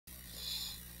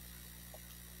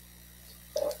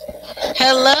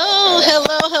Hello,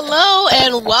 hello, hello,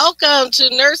 and welcome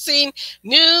to Nursing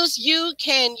News You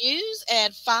Can Use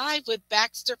at 5 with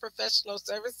Baxter Professional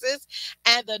Services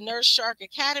and the Nurse Shark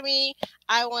Academy.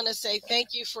 I want to say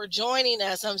thank you for joining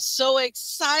us. I'm so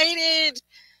excited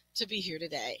to be here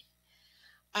today.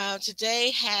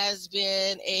 Today has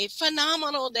been a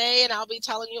phenomenal day, and I'll be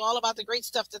telling you all about the great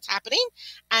stuff that's happening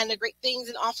and the great things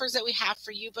and offers that we have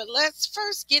for you. But let's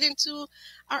first get into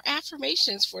our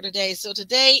affirmations for today. So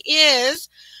today is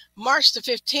March the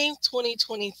 15th,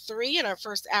 2023, and our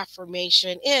first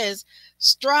affirmation is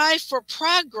strive for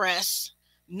progress,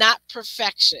 not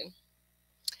perfection.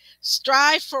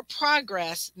 Strive for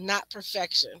progress, not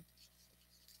perfection.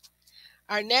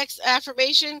 Our next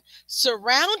affirmation,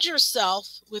 surround yourself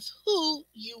with who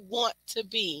you want to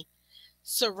be.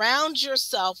 Surround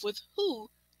yourself with who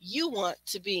you want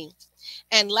to be.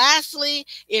 And lastly,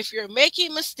 if you're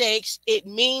making mistakes, it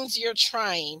means you're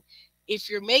trying. If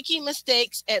you're making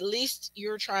mistakes, at least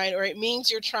you're trying, or it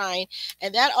means you're trying.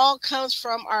 And that all comes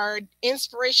from our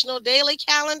inspirational daily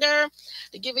calendar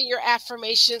to give you your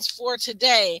affirmations for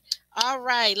today. All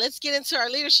right, let's get into our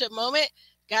leadership moment.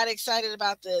 Got excited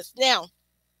about this. Now,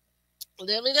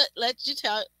 let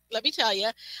me tell you,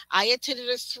 I attended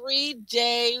a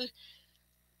 3-day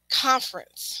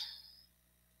conference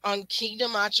on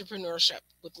Kingdom Entrepreneurship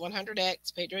with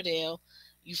 100X, Pedro Dale.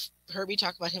 You've heard me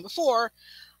talk about him before,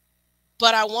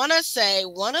 but I want to say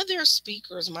one of their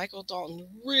speakers, Michael Dalton,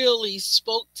 really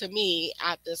spoke to me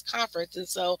at this conference. And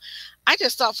so I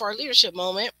just thought for our leadership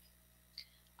moment,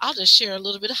 I'll just share a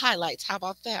little bit of highlights. How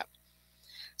about that?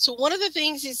 So one of the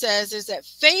things he says is that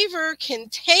favor can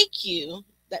take you,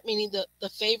 that meaning the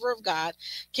favor of God,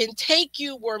 can take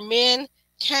you where men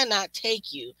cannot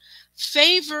take you.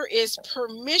 Favor is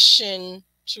permission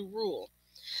to rule.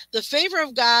 The favor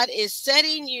of God is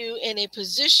setting you in a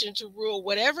position to rule.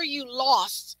 Whatever you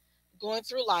lost going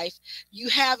through life, you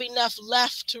have enough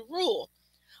left to rule.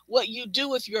 What you do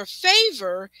with your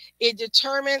favor, it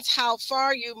determines how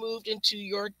far you moved into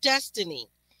your destiny.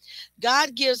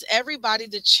 God gives everybody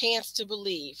the chance to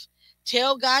believe.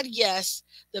 Tell God yes.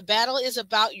 The battle is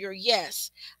about your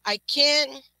yes. I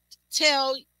can't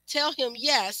tell him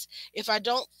yes if I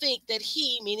don't think that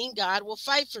he, meaning God, will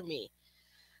fight for me.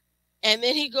 And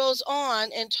then he goes on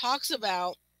and talks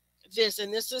about this,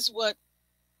 and this is what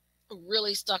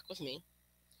really stuck with me.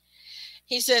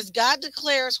 He says, God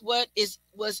declares what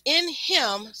was in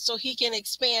him so he can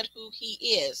expand who he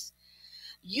is.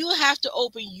 You have to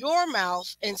open your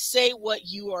mouth and say what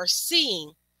you are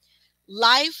seeing.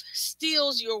 Life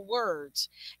steals your words.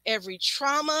 Every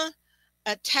trauma,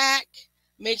 attack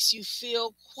makes you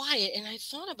feel quiet. And I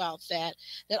thought about that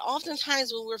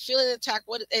oftentimes when we're feeling attacked,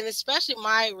 and especially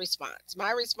my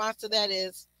response to that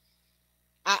is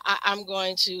I'm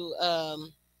going to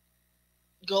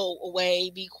go away,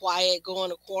 be quiet, go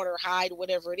in a corner, hide,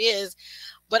 whatever it is.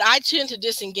 But I tend to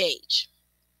disengage.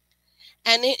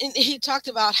 And he talked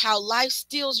about how life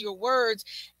steals your words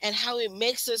and how it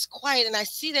makes us quiet. And I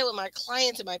see that with my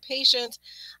clients and my patients,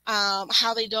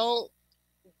 how they don't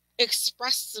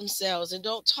express themselves and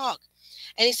don't talk.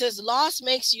 And he says, loss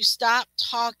makes you stop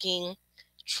talking.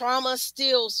 Trauma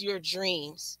steals your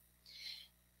dreams.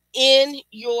 In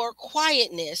your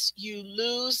quietness, you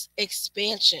lose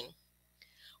expansion.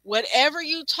 Whatever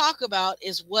you talk about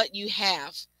is what you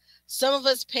have. Some of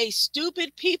us pay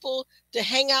stupid people to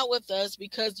hang out with us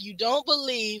because you don't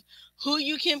believe who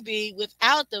you can be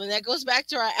without them. And that goes back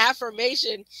to our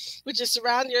affirmation, which is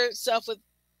surround yourself with,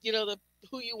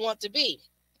 who you want to be.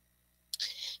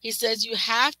 He says you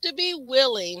have to be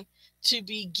willing to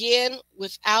begin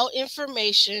without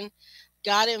information.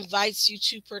 God invites you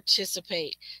to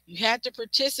participate. You have to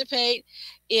participate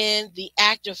in the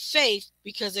act of faith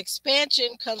because expansion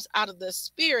comes out of the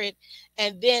spirit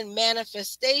and then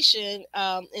manifestation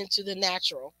into the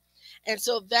natural. And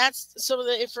so that's some of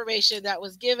the information that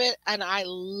was given, and I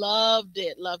loved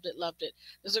it.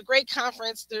 There's a great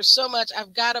conference. There's so much.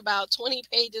 I've got about 20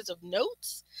 pages of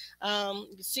notes. You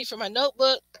can see from my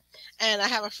notebook, and I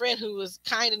have a friend who was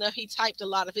kind enough. He typed a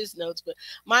lot of his notes, but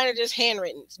mine are just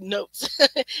handwritten notes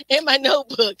in my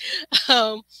notebook.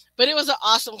 But it was an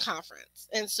awesome conference,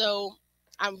 and so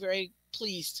I'm very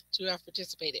pleased to have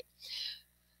participated.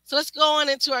 So let's go on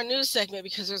into our news segment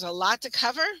because there's a lot to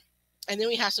cover. And then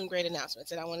we have some great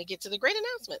announcements, and I want to get to the great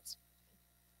announcements.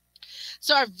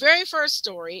 So our very first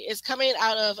story is coming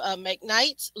out of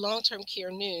McKnight's Long-Term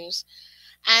Care News,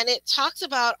 and it talks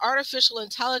about artificial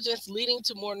intelligence leading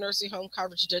to more nursing home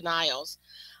coverage denials.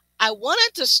 I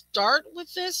wanted to start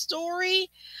with this story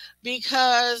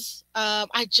because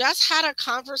I just had a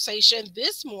conversation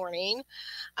this morning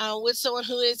with someone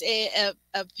who is a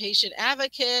patient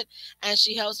advocate, and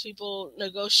she helps people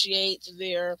negotiate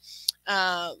their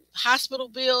hospital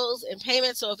bills and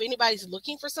payments. So if anybody's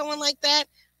looking for someone like that,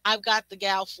 I've got the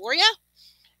gal for you.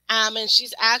 And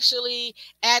she's actually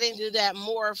adding to that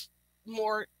more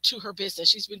to her business.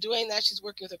 She's been doing that. She's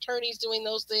working with attorneys doing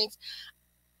those things.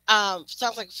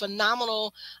 Sounds like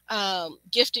phenomenal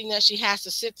gifting that she has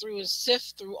to sit through and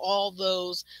sift through all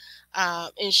those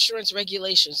insurance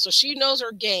regulations. So she knows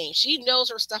her game. She knows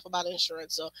her stuff about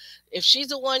insurance. So if she's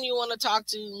the one you want to talk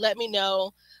to, let me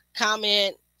know.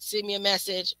 Comment, send me a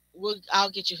message. I'll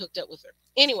get you hooked up with her.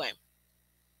 Anyway,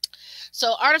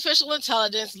 so artificial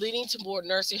intelligence leading to more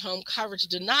nursing home coverage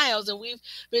denials. And we've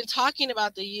been talking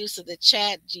about the use of the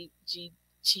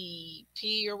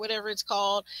ChatGPT or whatever it's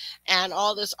called, and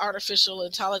all this artificial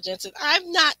intelligence. And I've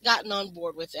not gotten on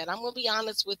board with it. I'm going to be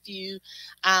honest with you.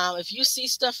 If you see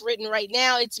stuff written right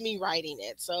now, it's me writing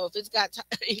it. So if it's got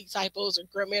typos or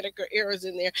grammatical errors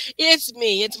in there, it's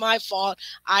me. It's my fault.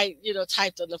 I,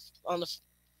 typed on the,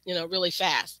 really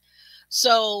fast.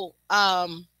 So,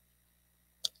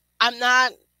 I'm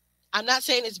not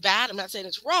saying it's bad. I'm not saying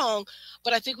it's wrong,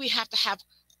 but I think we have to have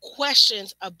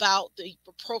questions about the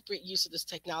appropriate use of this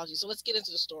technology. So let's get into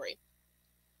the story.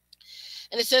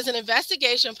 And it says an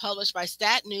investigation published by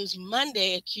Stat News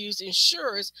Monday accused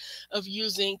insurers of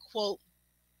using, quote,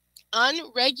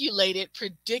 unregulated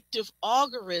predictive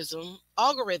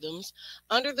algorithms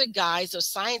under the guise of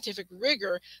scientific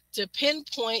rigor to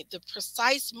pinpoint the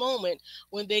precise moment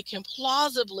when they can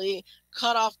plausibly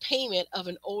cut off payment of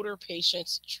an older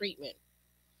patient's treatment.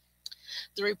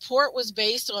 The report was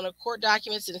based on court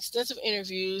documents and extensive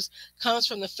interviews, comes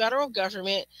from the federal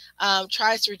government,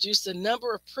 tries to reduce the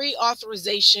number of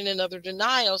pre-authorization and other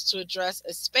denials to address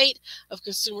a spate of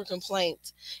consumer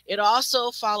complaints. It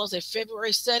also follows a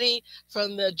February study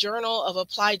from the Journal of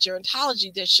Applied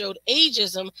Gerontology that showed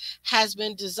ageism has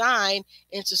been designed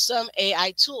into some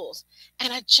AI tools.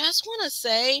 And I just want to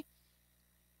say,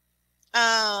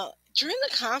 during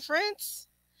the conference,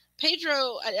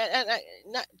 Pedro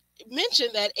mentioned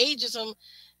that ageism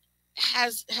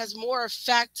has more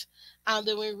effect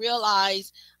than we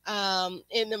realize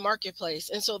in the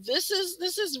marketplace. And so this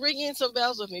is ringing some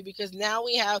bells with me, because now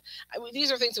we have,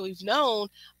 these are things that we've known,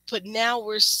 but now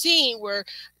we're seeing where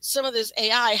some of this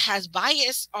AI has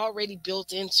bias already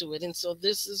built into it. And so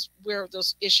this is where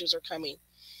those issues are coming.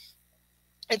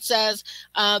 It says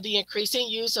the increasing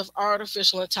use of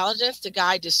artificial intelligence to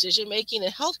guide decision-making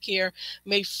in healthcare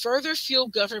may further fuel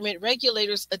government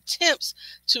regulators' attempts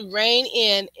to rein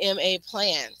in MA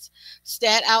plans.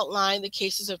 Stat outlined the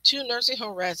cases of 2 nursing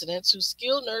home residents whose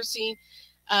skilled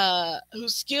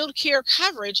care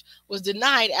coverage was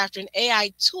denied after an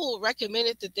AI tool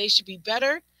recommended that they should be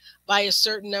better by a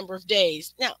certain number of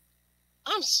days. Now,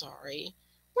 I'm sorry,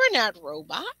 we're not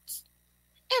robots.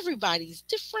 Everybody's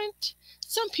different.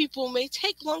 Some people may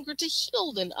take longer to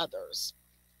heal than others.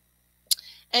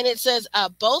 And it says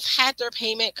both had their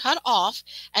payment cut off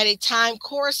at a time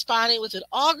corresponding with an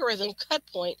algorithm cut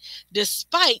point,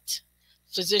 despite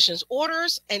physicians'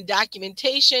 orders and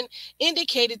documentation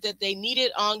indicated that they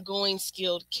needed ongoing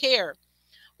skilled care.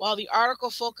 While the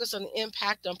article focused on the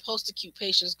impact on post-acute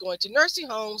patients going to nursing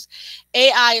homes,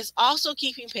 AI is also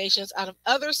keeping patients out of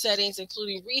other settings,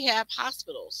 including rehab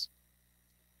hospitals.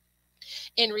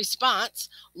 In response,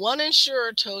 one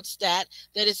insurer told Stat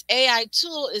that its AI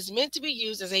tool is meant to be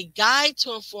used as a guide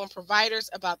to inform providers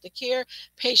about the care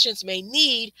patients may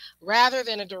need rather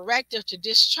than a directive to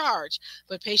discharge,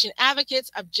 but patient advocates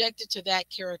objected to that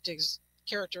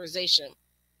characterization.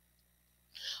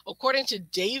 According to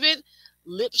David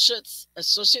Lipschutz,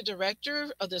 Associate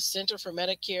Director of the Center for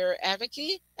Medicare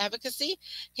Advocacy,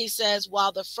 he says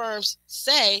while the firms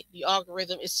say the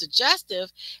algorithm is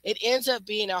suggestive, it ends up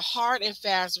being a hard and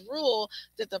fast rule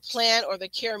that the plan or the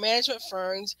care management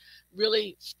firms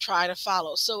really try to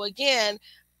follow. So again,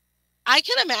 I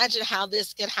can imagine how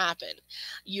this can happen.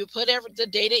 You put the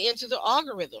data into the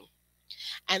algorithm,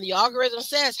 and the algorithm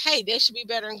says, hey, they should be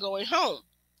better in going home.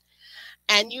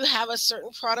 And you have a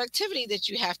certain productivity that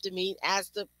you have to meet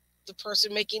as the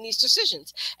person making these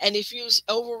decisions. And if you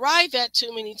override that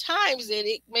too many times, then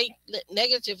it may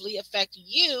negatively affect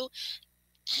you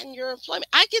and your employment.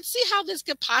 I could see how this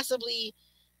could possibly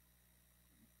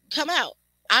come out.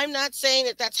 I'm not saying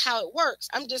that that's how it works.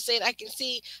 I'm just saying I can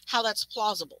see how that's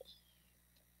plausible.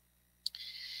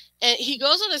 And he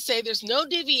goes on to say there's no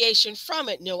deviation from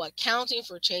it, no accounting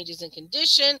for changes in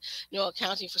condition, no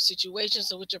accounting for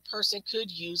situations in which a person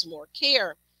could use more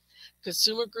care.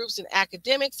 Consumer groups and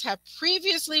academics have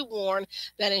previously warned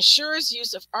that insurers'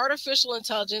 use of artificial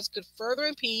intelligence could further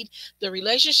impede the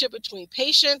relationship between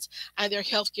patients and their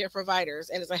healthcare providers.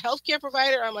 And as a healthcare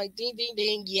provider, I'm like, ding, ding,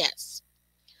 ding, yes.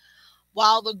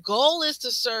 While the goal is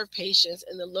to serve patients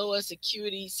in the lowest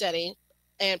acuity setting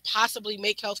and possibly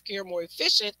make healthcare more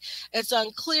efficient, it's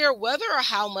unclear whether or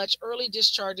how much early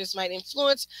discharges might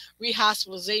influence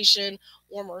rehospitalization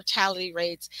or mortality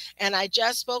rates. And I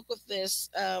just spoke with this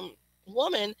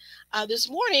woman this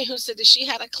morning who said that she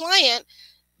had a client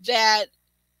that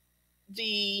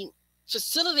the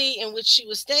facility in which she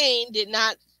was staying did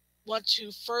not want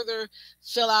to further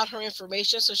fill out her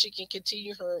information so she can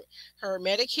continue her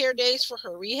Medicare days for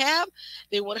her rehab.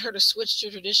 They wanted her to switch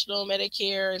to traditional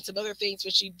Medicare and some other things,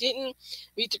 but she didn't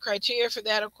meet the criteria for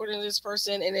that according to this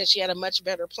person, and then she had a much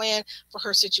better plan for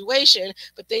her situation,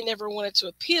 but they never wanted to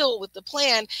appeal with the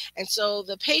plan, and so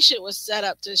the patient was set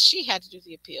up to, she had to do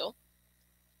the appeal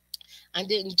and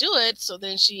didn't do it, so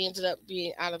then she ended up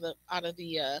being out of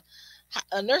the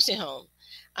nursing home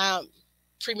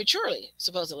prematurely,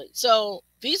 supposedly. So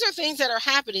these are things that are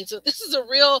happening. So this is a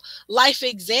real life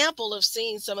example of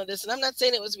seeing some of this. And I'm not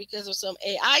saying it was because of some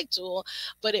AI tool,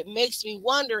 but it makes me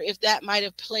wonder if that might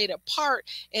have played a part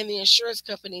in the insurance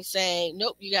company saying,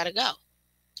 nope, you got to go.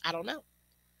 I don't know.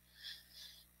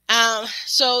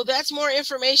 So that's more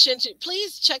information.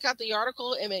 Please check out the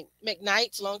article in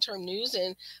McKnight's Long-Term News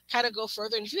and kind of go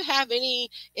further. And if you have any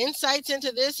insights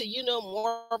into this and you know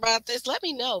more about this, let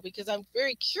me know, because I'm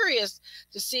very curious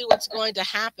to see what's going to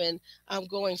happen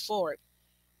going forward.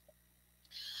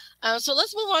 So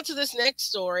let's move on to this next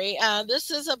story.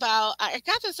 This is about, I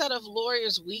got this out of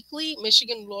Lawyers Weekly,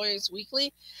 Michigan Lawyers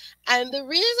Weekly. And the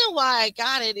reason why I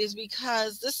got it is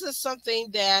because this is something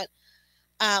that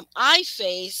I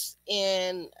face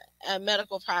in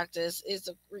medical practice, is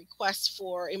a request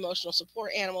for emotional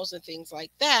support animals and things like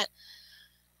that.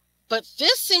 But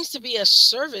this seems to be a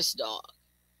service dog.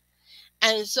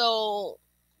 And so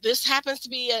this happens to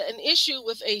be an issue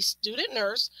with a student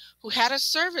nurse who had a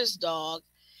service dog,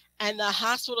 and the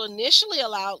hospital initially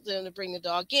allowed them to bring the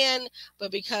dog in,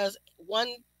 but because one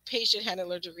patient had an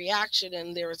allergic reaction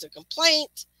and there was a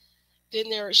complaint, then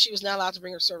she was not allowed to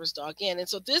bring her service dog in. And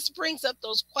so this brings up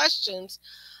those questions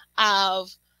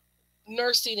of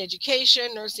nursing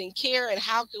education, nursing care, and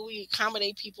how can we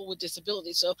accommodate people with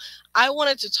disabilities. So I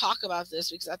wanted to talk about this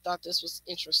because I thought this was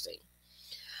interesting.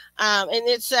 And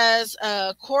it says,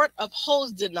 court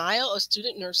upholds denial of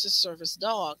student nurse's service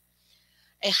dog.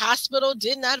 A hospital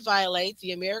did not violate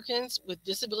the Americans with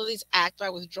Disabilities Act by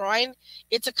withdrawing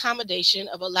its accommodation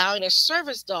of allowing a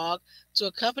service dog to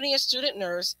accompany a student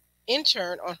nurse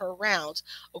intern on her rounds,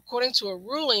 according to a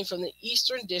ruling from the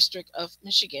Eastern District of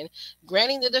Michigan,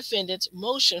 granting the defendant's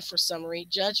motion for summary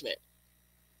judgment.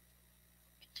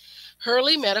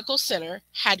 Hurley Medical Center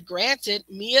had granted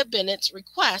Mia Bennett's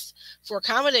request for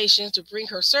accommodations to bring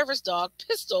her service dog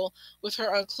Pistol with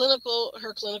her on clinical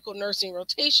nursing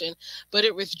rotation, but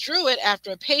it withdrew it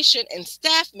after a patient and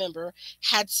staff member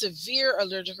had severe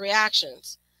allergic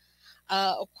reactions.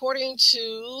 According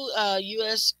to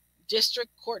U.S.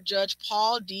 District Court Judge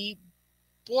Paul D.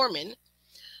 Borman,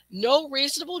 no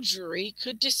reasonable jury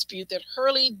could dispute that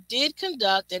Hurley did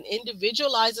conduct an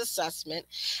individualized assessment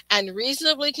and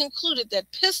reasonably concluded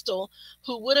that Pistol,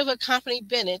 who would have accompanied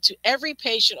Bennett to every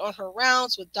patient on her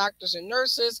rounds with doctors and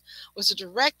nurses, was a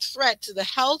direct threat to the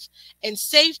health and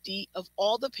safety of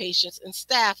all the patients and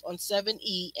staff on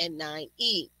 7E and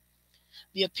 9E.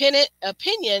 The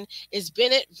opinion is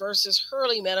Bennett versus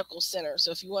Hurley Medical Center.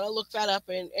 So if you want to look that up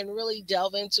and really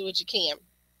delve into it, you can.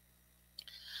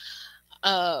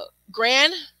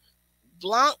 Grand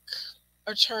Blanc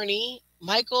attorney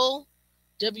Michael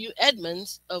W.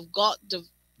 Edmonds of Galt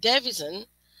Davison,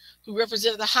 who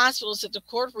represented the hospital, said the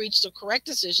court reached a correct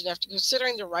decision after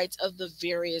considering the rights of the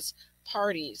various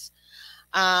parties.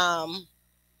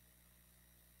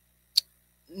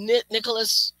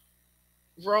 Nicholas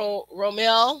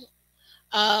Rommel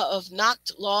of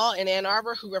Noct Law in Ann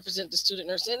Arbor, who represented the student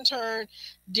nurse intern,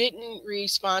 didn't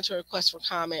respond to a request for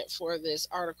comment for this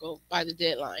article by the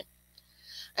deadline.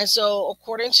 And so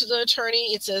according to the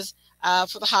attorney, it says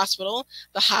for the hospital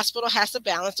has to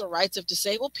balance the rights of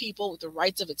disabled people with the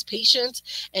rights of its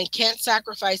patients and can't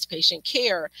sacrifice patient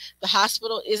care. The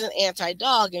hospital isn't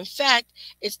anti-dog. In fact,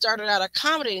 it started out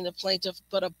accommodating the plaintiff,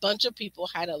 but a bunch of people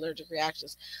had allergic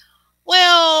reactions.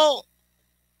 Well,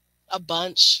 a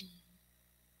bunch.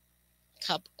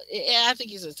 Couple. I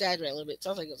think he's exaggerating a little bit. It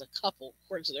sounds like it was a couple,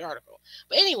 according to the article.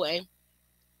 But anyway,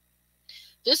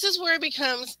 this is where it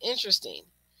becomes interesting.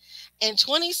 In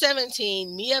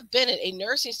 2017, Mia Bennett, a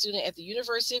nursing student at the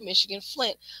University of Michigan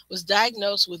Flint, was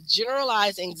diagnosed with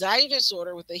generalized anxiety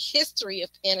disorder with a history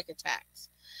of panic attacks.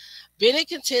 Bennett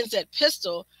contends that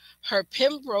Pistol, her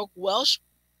Pembroke Welsh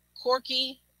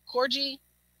Corgi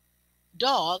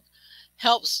dog,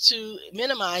 helps to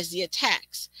minimize the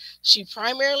attacks. She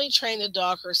primarily trained the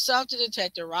dog herself to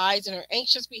detect a rise in her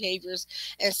anxious behaviors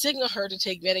and signal her to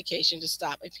take medication to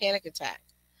stop a panic attack.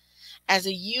 As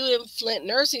a UM Flint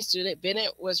nursing student,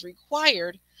 Bennett was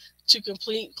required to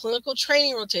complete clinical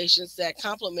training rotations that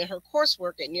complement her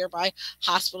coursework at nearby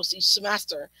hospitals each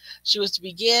semester. She was to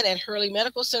begin at Hurley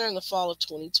Medical Center in the fall of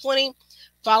 2020,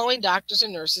 following doctors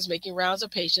and nurses making rounds of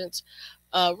patients'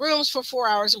 rooms for 4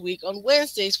 hours a week on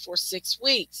Wednesdays for 6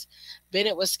 weeks.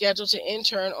 Bennett was scheduled to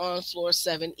intern on floor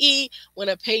 7E when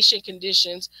a patient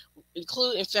conditions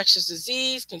include infectious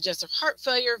disease, congestive heart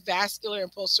failure, vascular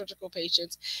and post-surgical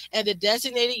patients, and the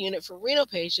designated unit for renal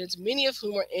patients, many of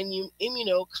whom are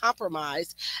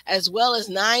immunocompromised, as well as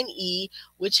 9E,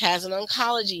 which has an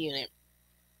oncology unit.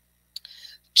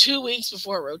 2 weeks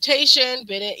before rotation,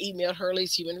 Bennett emailed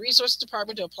Hurley's Human Resources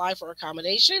Department to apply for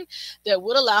accommodation that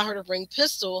would allow her to bring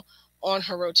Pistol on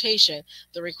her rotation.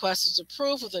 The request was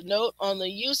approved with a note on the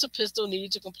use of Pistol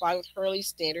needed to comply with Hurley's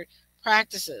standard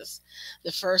practices.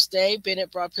 The first day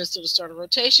Bennett brought Pistol to start a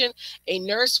rotation, a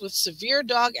nurse with severe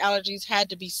dog allergies had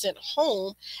to be sent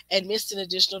home and missed an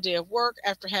additional day of work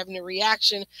after having a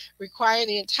reaction requiring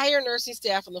the entire nursing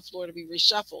staff on the floor to be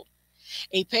reshuffled.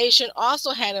 A patient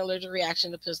also had an allergic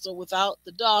reaction to Pistol without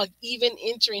the dog even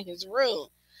entering his room.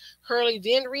 Hurley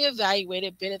then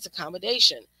reevaluated Bennett's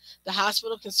accommodation. The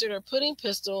hospital considered putting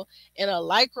Pistol in a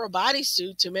Lycra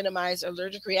bodysuit to minimize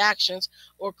allergic reactions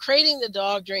or crating the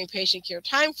dog during patient care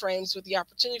timeframes with the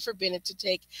opportunity for Bennett to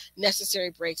take necessary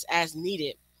breaks as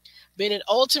needed. Bennett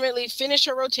ultimately finished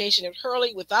her rotation at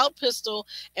Hurley without Pistol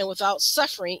and without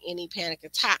suffering any panic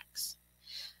attacks.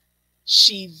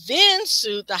 She then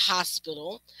sued the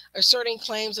hospital, asserting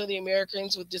claims of the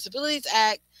Americans with Disabilities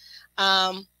Act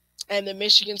and the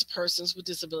Michigan's Persons with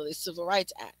Disabilities Civil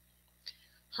Rights Act.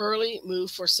 Hurley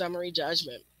moved for summary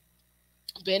judgment.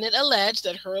 Bennett alleged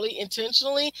that Hurley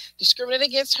intentionally discriminated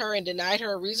against her and denied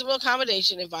her a reasonable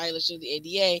accommodation in violation of the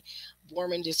ADA.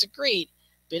 Borman disagreed.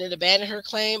 Bennett abandoned her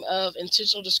claim of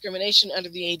intentional discrimination under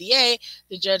the ADA,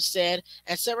 the judge said,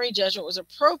 and summary judgment was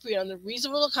appropriate on the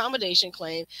reasonable accommodation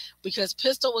claim because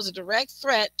Pistol was a direct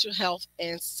threat to health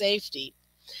and safety.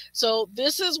 So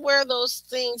this is where those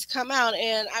things come out.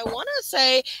 And I want to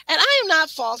say, and I am not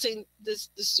faulting the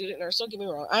student nurse, don't get me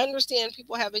wrong. I understand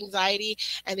people have anxiety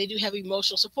and they do have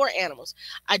emotional support animals.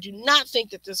 I do not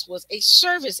think that this was a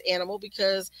service animal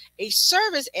because a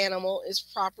service animal is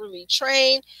properly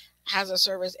trained, has a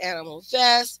service animal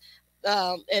vest,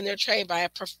 and they're trained by a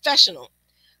professional.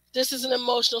 This is an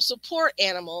emotional support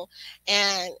animal,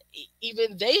 and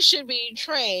even they should be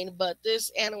trained, but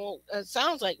this animal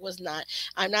sounds like was not.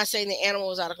 I'm not saying the animal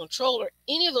was out of control or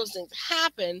any of those things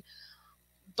happened,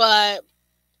 but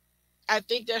I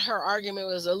think that her argument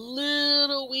was a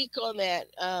little weak on that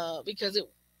because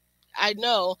I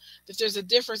know that there's a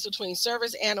difference between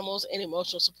service animals and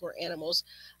emotional support animals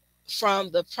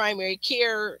from the primary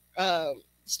care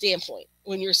standpoint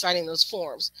when you're signing those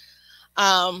forms.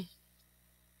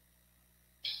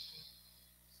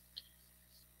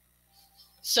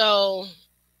 So,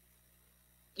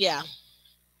 yeah.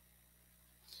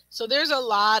 So there's a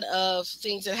lot of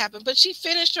things that happen, but she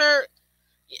finished her.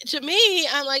 To me,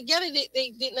 I'm like, yeah, they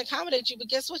didn't accommodate you, but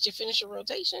guess what? You finished your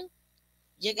rotation.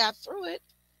 You got through it.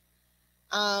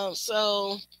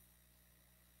 So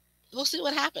we'll see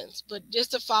what happens, but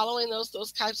just to following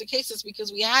those types of cases,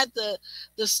 because we had the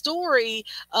story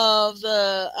of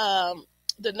the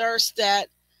nurse that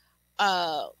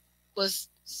was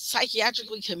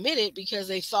psychiatrically committed because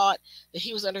they thought that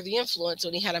he was under the influence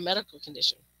when he had a medical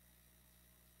condition.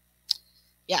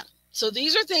 Yeah, so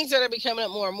these are things that are becoming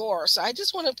up more and more. So I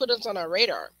just want to put us on our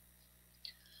radar.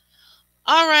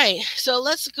 All right, so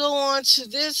let's go on to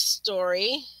this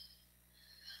story.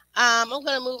 I'm going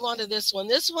to move on to this one.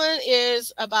 This one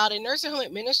is about a nursing home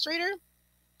administrator.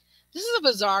 This is a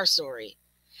bizarre story.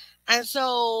 And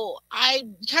so I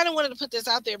kind of wanted to put this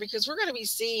out there because we're going to be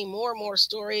seeing more and more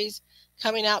stories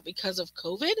coming out because of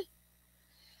COVID.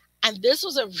 And this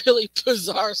was a really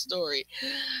bizarre story.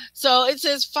 So it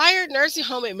says, fired nursing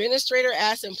home administrator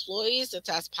asks employees to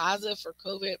test positive for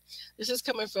COVID. This is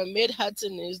coming from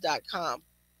MidHudsonNews.com.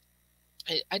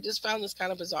 I just found this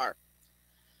kind of bizarre.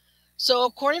 So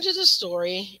according to the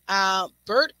story,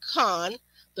 Bert Kahn,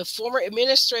 the former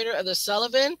administrator of the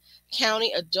Sullivan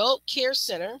County Adult Care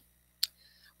Center,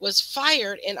 was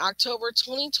fired in October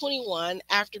 2021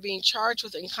 after being charged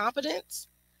with incompetence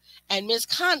and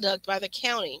misconduct by the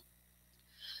county.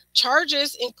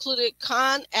 Charges included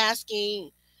Khan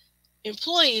asking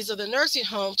employees of the nursing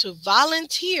home to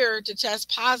volunteer to test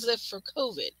positive for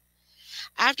COVID.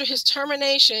 After his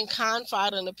termination, Khan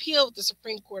filed an appeal with the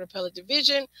Supreme Court Appellate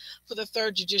Division for the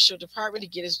Third Judicial Department to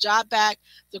get his job back.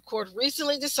 The court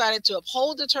recently decided to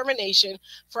uphold the termination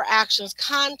for actions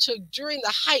Khan took during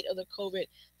the height of the COVID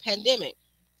pandemic.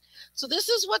 So this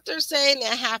is what they're saying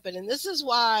that happened, and this is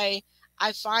why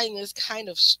I find this kind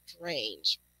of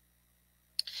strange.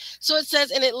 So it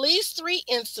says in at least 3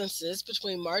 instances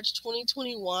between March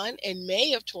 2021 and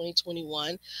May of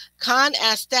 2021, Khan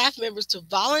asked staff members to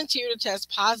volunteer to test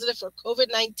positive for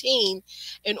COVID-19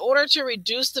 in order to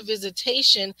reduce the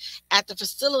visitation at the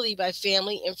facility by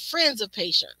family and friends of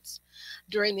patients.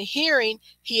 During the hearing,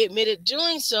 he admitted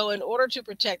doing so in order to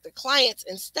protect the clients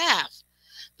and staff.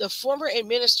 The former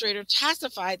administrator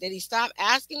testified that he stopped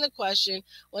asking the question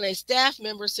when a staff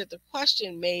member said the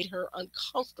question made her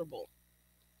uncomfortable.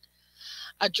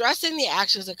 Addressing the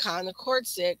actions of Khan, the court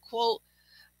said, quote,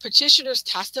 petitioner's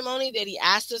testimony that he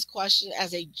asked this question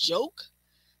as a joke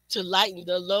to lighten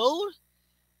the load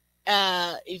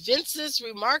evinces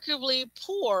remarkably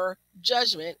poor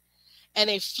judgment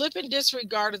and a flippant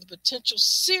disregard of the potential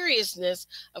seriousness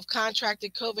of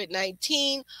contracted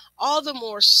COVID-19, all the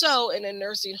more so in a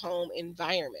nursing home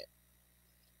environment.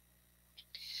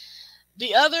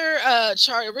 The other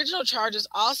original charges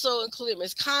also included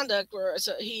misconduct, where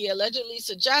he allegedly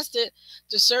suggested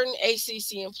to certain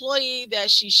ACC employee that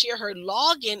she share her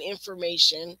login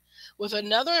information with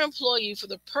another employee for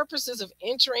the purposes of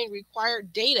entering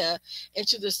required data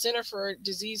into the Center for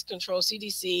Disease Control,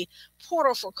 CDC,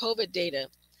 portal for COVID data.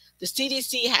 The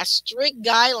CDC has strict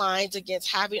guidelines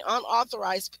against having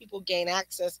unauthorized people gain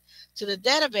access to the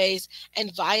database,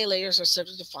 and violators are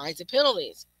subject to fines and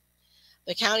penalties.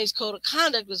 The county's code of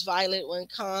conduct was violated when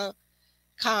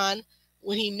Khan,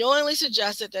 when he knowingly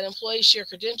suggested that employees share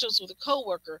credentials with a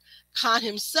coworker. Khan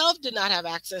himself did not have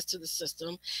access to the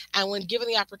system, and when given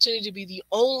the opportunity to be the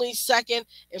only second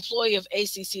employee of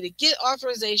ACC to get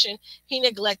authorization, he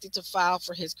neglected to file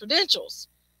for his credentials.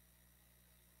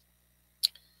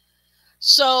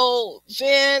 So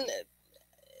then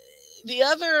the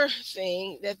other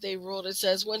thing that they ruled, it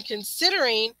says, when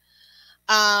considering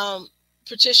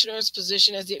petitioner's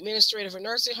position as the administrator of a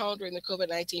nursing home during the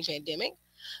COVID-19 pandemic,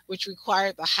 which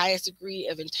required the highest degree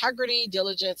of integrity,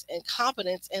 diligence, and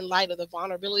competence in light of the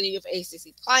vulnerability of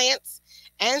ACC clients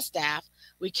and staff,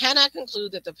 we cannot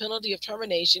conclude that the penalty of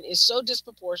termination is so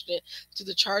disproportionate to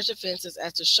the charged offenses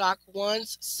as to shock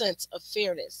one's sense of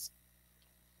fairness.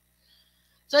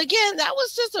 So again, that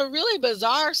was just a really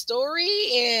bizarre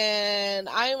story, and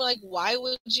I'm like, why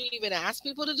would you even ask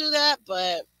people to do that?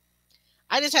 But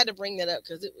I just had to bring that up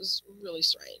because it was really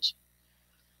strange.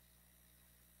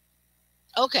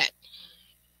 Okay.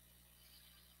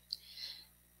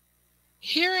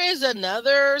 Here is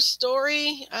another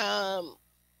story that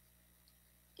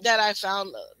I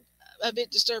found a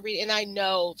bit disturbing, and I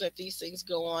know that these things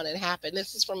go on and happen.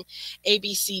 This is from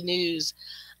ABC News,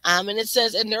 and it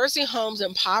says, in nursing homes,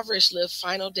 impoverished live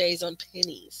final days on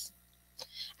pennies.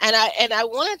 And I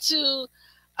wanted to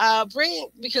bring,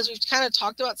 because we've kind of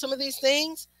talked about some of these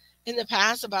things in the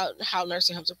past about how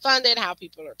nursing homes are funded, how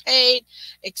people are paid,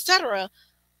 etc.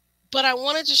 But I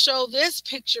wanted to show this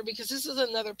picture because this is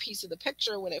another piece of the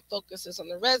picture when it focuses on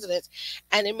the residents,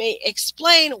 and it may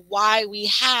explain why we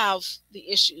have the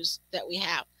issues that we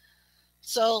have.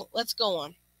 So let's go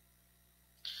on.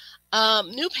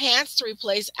 New pants to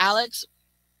replace Alex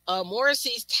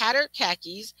Morrissey's tattered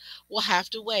khakis will have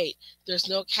to wait. There's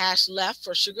no cash left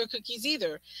for sugar cookies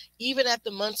either. Even at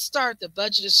the month's start, the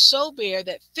budget is so bare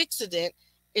that Fix-A-Dent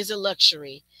is a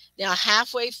luxury. Now,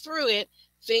 halfway through it,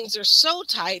 things are so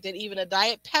tight that even a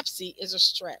Diet Pepsi is a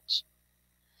stretch.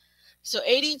 So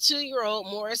 82-year-old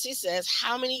Morrissey says,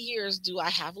 how many years do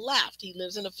I have left? He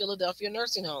lives in a Philadelphia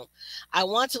nursing home. I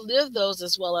want to live those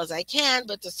as well as I can,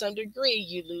 but to some degree,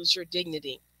 you lose your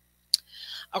dignity.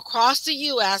 Across the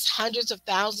U.S., hundreds of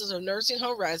thousands of nursing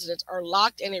home residents are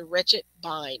locked in a wretched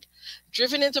bind,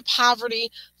 driven into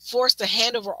poverty, forced to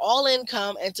hand over all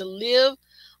income and to live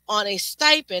on a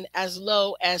stipend as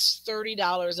low as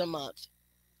 $30 a month.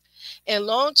 In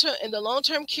the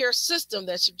long-term care system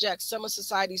that subjects some of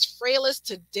society's frailest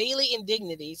to daily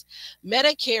indignities,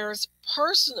 Medicaid's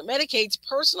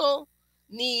personal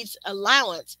needs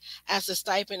allowance, as the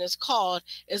stipend is called,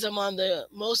 is among the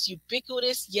most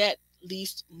ubiquitous yet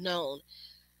least known.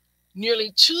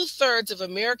 Nearly 2/3 of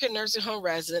American nursing home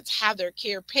residents have their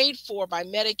care paid for by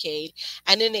Medicaid,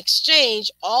 and in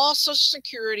exchange, all Social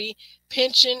Security,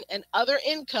 pension, and other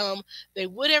income they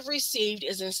would have received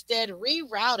is instead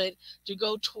rerouted to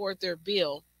go toward their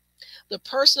bill. The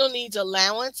personal needs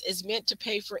allowance is meant to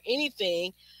pay for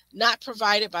anything not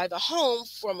provided by the home,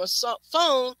 from a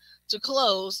phone to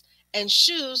clothes and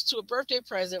shoes to a birthday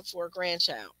present for a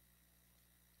grandchild.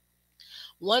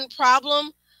 One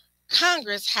problem: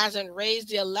 Congress hasn't raised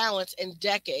the allowance in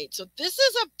decades. So this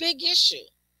is a big issue.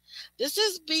 This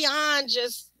is beyond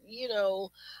just,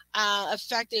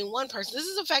 affecting one person. This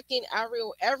is affecting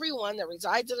everyone that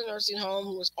resides in a nursing home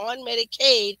who is on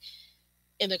Medicaid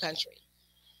in the country.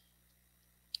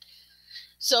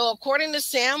 So according to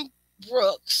Sam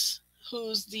Brooks,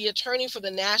 who's the attorney for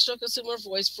the National Consumer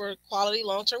Voice for Quality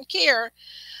Long-Term Care,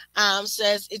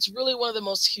 says it's really one of the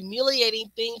most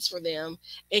humiliating things for them.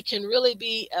 It can really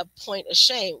be a point of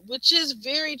shame, which is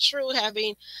very true.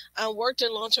 Having worked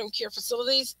in long-term care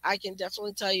facilities, I can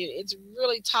definitely tell you it's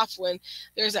really tough when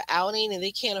there's an outing and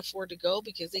they can't afford to go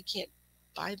because they can't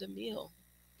buy the meal.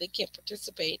 They can't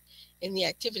participate in the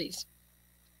activities.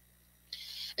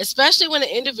 Especially when an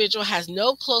individual has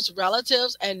no close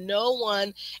relatives and no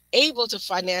one able to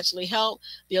financially help,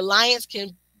 the alliance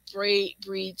can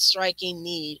breed striking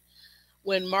need.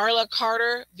 When Marla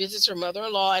Carter visits her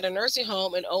mother-in-law at a nursing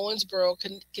home in Owensboro,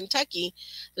 Kentucky,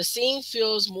 the scene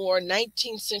feels more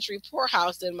 19th century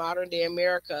poorhouse than modern-day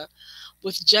America.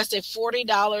 With just a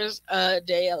 $40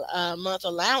 a month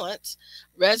allowance,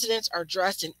 residents are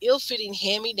dressed in ill-fitting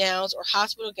hand-me-downs or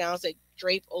hospital gowns that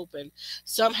drape open.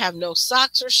 Some have no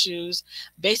socks or shoes.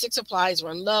 Basic supplies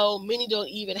run low. Many don't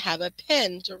even have a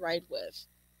pen to write with.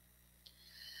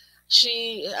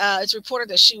 It's reported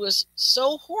that she was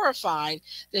so horrified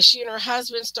that she and her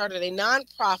husband started a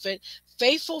nonprofit,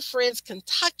 Faithful Friends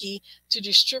Kentucky, to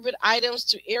distribute items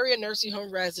to area nursing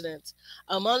home residents.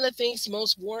 Among the things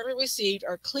most warmly received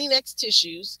are Kleenex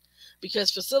tissues, because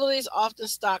facilities often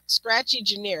stock scratchy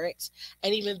generics,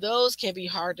 and even those can be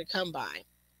hard to come by.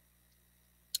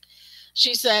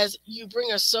 She says, you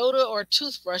bring a soda or a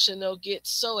toothbrush and they'll get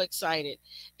so excited.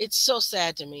 It's so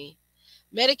sad to me.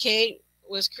 Medicaid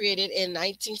was created in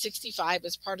 1965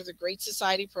 as part of the Great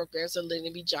Society programs of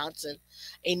Lyndon B. Johnson.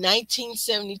 A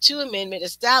 1972 amendment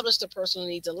established the personal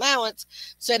needs allowance,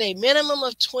 set a minimum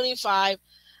of $25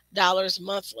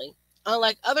 monthly.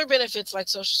 Unlike other benefits like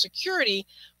Social Security,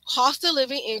 cost of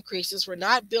living increases were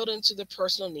not built into the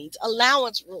personal needs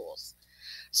allowance rules.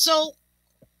 So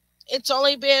it's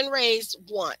only been raised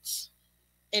once.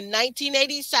 In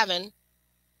 1987,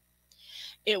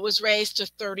 it was raised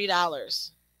to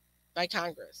 $30 by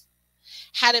Congress.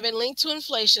 Had it been linked to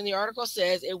inflation, the article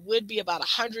says it would be about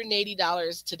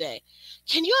 $180 today.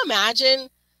 Can you imagine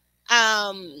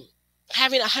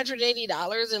having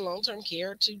 $180 in long-term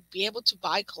care to be able to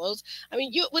buy clothes? I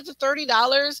mean, with the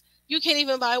 $30, you can't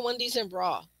even buy one decent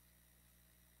bra.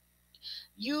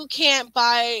 You can't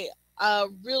buy a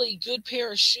really good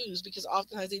pair of shoes because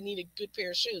oftentimes they need a good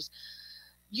pair of shoes.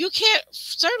 You can't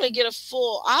certainly get a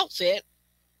full outfit.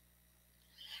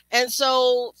 And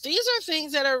so these are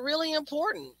things that are really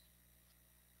important.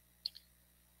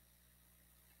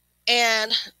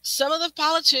 And some of the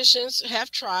politicians have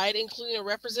tried, including a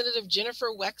Representative Jennifer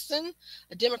Wexton,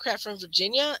 a Democrat from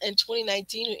Virginia, in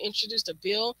 2019, who introduced a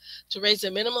bill to raise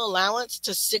the minimum allowance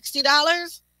to $60.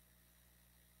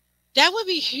 That would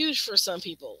be huge for some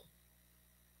people.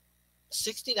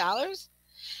 $60?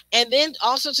 And then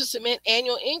also to cement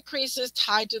annual increases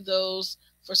tied to those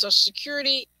for Social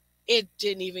Security. It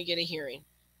didn't even get a hearing.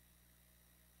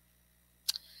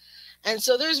 And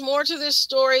so there's more to this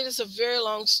story. This is a very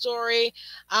long story,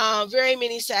 very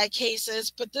many sad cases,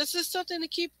 but this is something to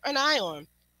keep an eye on.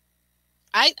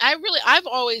 I've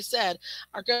always said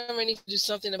our government needs to do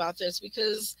something about this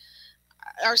because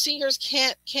our seniors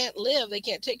can't live. They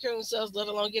can't take care of themselves, let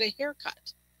alone get a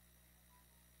haircut.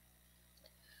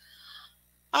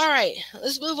 All right,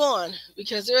 let's move on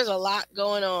because there's a lot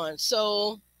going on.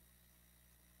 So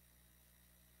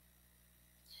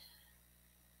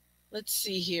let's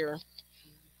see here.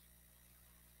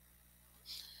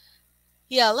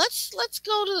 Yeah, let's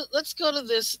go to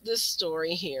this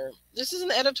story here. This is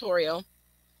an editorial,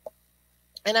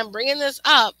 and I'm bringing this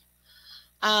up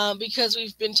because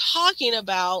we've been talking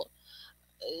about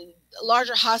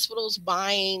larger hospitals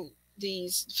buying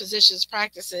these physicians'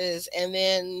 practices and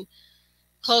then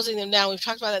closing them down. We've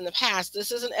talked about that in the past.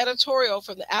 This is an editorial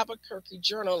from the Albuquerque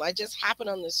Journal. I just happened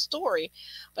on this story,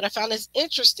 but I found this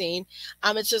interesting.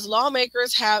 It says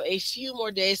lawmakers have a few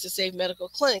more days to save medical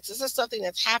clinics. This is something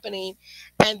that's happening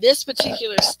in this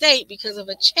particular state because of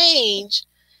a change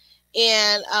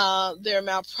in their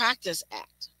Malpractice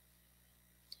Act.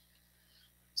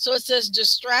 So it says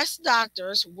distressed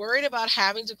doctors worried about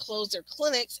having to close their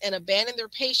clinics and abandon their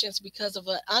patients because of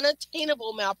an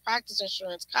unattainable malpractice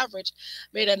insurance coverage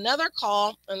made another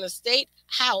call on the state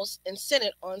House and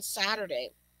Senate on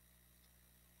Saturday.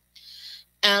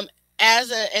 As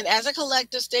a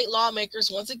collective, state lawmakers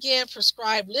once again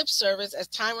prescribe lip service as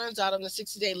time runs out on the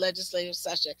 60-day legislative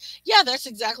session. Yeah, that's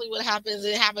exactly what happens.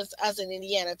 It happens to us in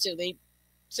Indiana too. They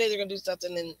say they're going to do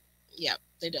something, and yeah,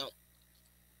 they don't.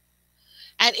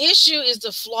 At issue is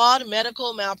the flawed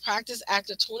Medical Malpractice Act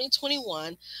of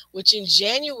 2021, which in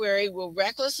January will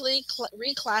recklessly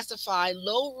reclassify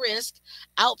low-risk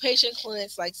outpatient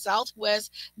clinics like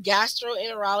Southwest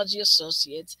Gastroenterology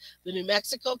Associates, the New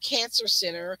Mexico Cancer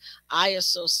Center, Eye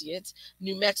Associates,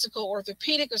 New Mexico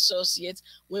Orthopedic Associates,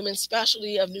 Women's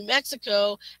Specialty of New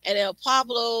Mexico, and El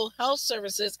Pueblo Health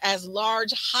Services as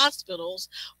large hospitals,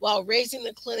 while raising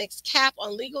the clinic's cap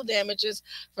on legal damages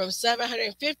from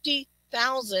 $750,000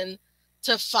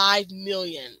 to $5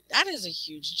 million. That is a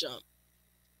huge jump.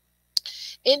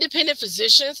 Independent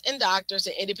physicians and doctors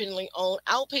at independently owned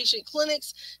outpatient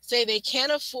clinics say they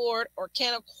can't afford or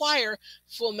can't acquire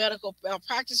full medical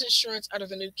malpractice insurance under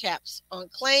the new caps on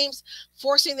claims,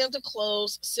 forcing them to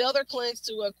close, sell their clinics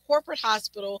to a corporate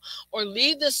hospital, or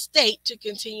leave the state to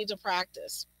continue to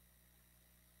practice.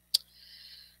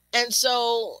 And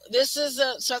so this is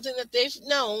something that they've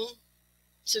known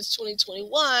since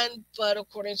 2021, but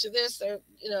according to this, their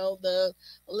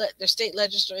state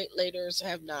legislators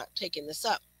have not taken this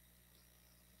up.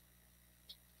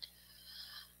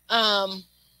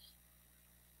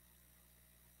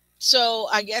 So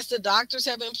I guess the doctors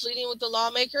have been pleading with the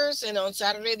lawmakers, and on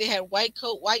Saturday they had white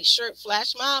coat, white shirt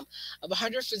flash mob of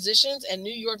 100 physicians and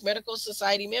New York Medical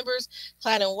Society members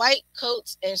clad in white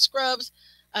coats and scrubs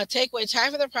take away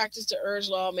time from their practice to urge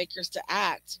lawmakers to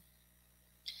act.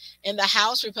 In the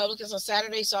House, Republicans on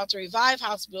Saturday sought to revive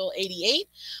House Bill 88,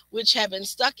 which had been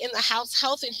stuck in the House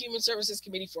Health and Human Services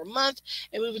Committee for a month,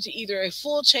 and move it to either a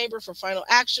full chamber for final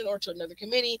action or to another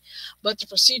committee. But the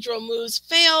procedural moves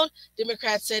failed.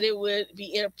 Democrats said it would be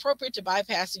inappropriate to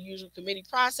bypass the usual committee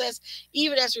process,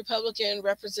 even as Republican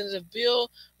Representative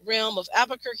Bill Realm of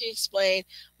Albuquerque explained,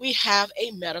 "We have a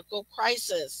medical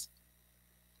crisis."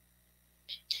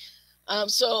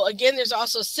 So again, there's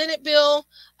also Senate Bill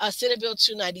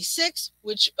 296,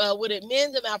 which would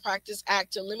amend the Malpractice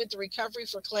Act to limit the recovery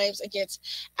for claims against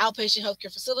outpatient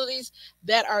healthcare facilities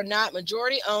that are not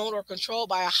majority owned or controlled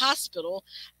by a hospital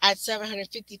at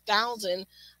 $750,000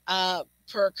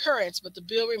 per occurrence, but the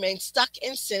bill remains stuck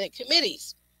in Senate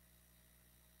committees.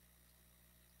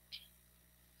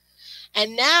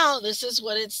 And now this is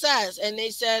what it says. And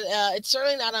they said it's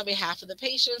certainly not on behalf of the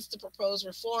patients. The proposed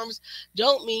reforms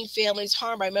don't mean families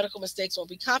harmed by medical mistakes won't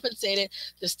be compensated.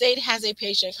 The state has a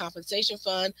patient compensation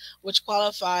fund, which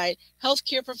qualified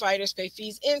healthcare providers pay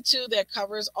fees into, that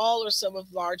covers all or some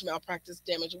of large malpractice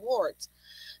damage awards.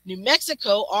 New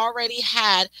Mexico already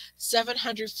had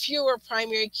 700 fewer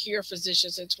primary care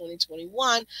physicians in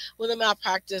 2021 when the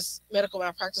medical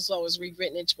malpractice law was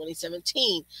rewritten in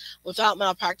 2017. Without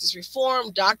malpractice reform,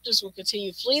 doctors will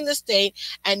continue fleeing the state,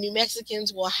 and New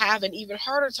Mexicans will have an even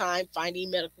harder time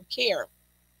finding medical care.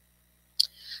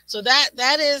 So that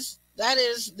is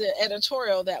the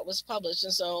editorial that was published.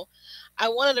 And so I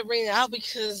wanted to bring it out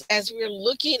because as we're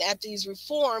looking at these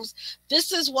reforms,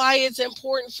 this is why it's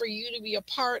important for you to be a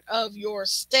part of your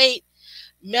state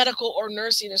medical or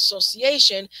nursing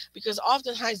association, because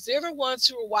oftentimes they're the ones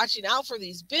who are watching out for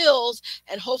these bills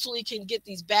and hopefully can get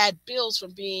these bad bills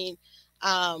from being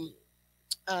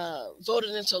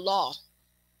voted into law.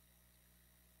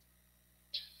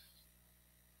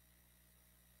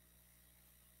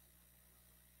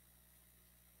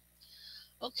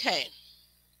 Okay.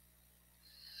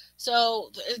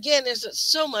 So again, there's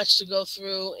so much to go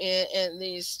through in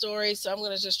these stories. So I'm going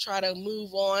to just try to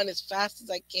move on as fast as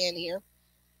I can here.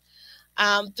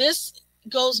 This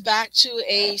goes back to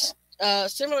a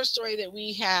similar story that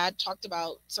we had talked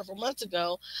about several months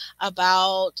ago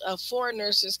about foreign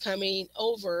nurses coming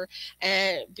over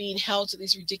and being held to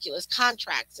these ridiculous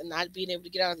contracts and not being able to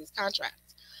get out of these contracts.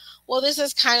 Well, this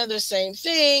is kind of the same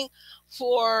thing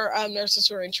for nurses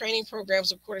who are in training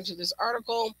programs, according to this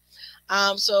article.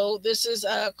 So this is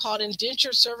called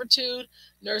indentured servitude.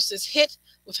 Nurses hit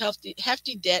with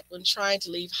hefty debt when trying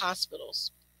to leave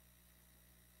hospitals.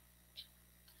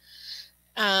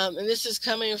 And this is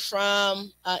coming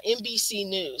from NBC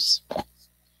News.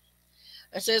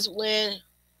 It says when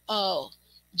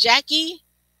Jackie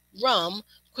Rum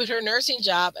quit her nursing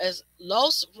job as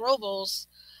Los Robos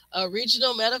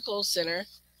Regional Medical Center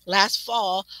Last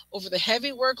fall, over the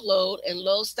heavy workload and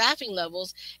low staffing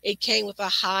levels, it came with a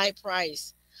high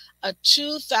price, a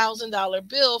 $2,000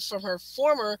 bill from her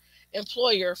former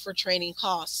employer for training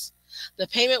costs. The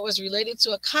payment was related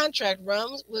to a contract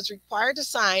Rum was required to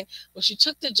sign when she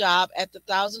took the job at the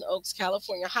Thousand Oaks,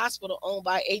 California hospital owned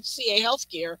by HCA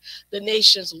Healthcare, the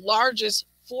nation's largest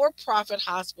for-profit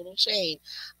hospital chain.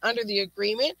 Under the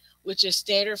agreement, which is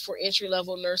standard for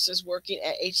entry-level nurses working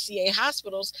at HCA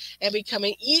hospitals and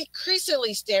becoming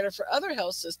increasingly standard for other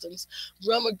health systems,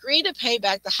 Rum agreed to pay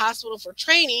back the hospital for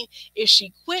training if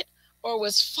she quit or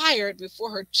was fired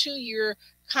before her 2-year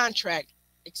contract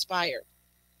expired.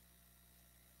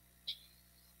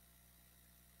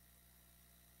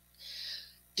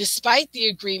 Despite the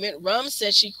agreement, Rum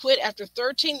said she quit after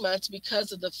 13 months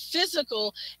because of the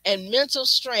physical and mental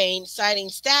strain, citing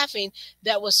staffing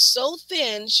that was so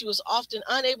thin she was often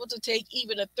unable to take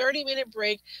even a 30-minute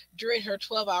break during her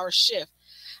 12-hour shift.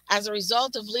 As a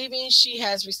result of leaving, she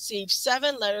has received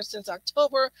 7 letters since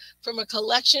October from a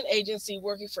collection agency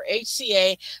working for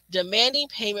HCA demanding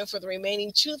payment for the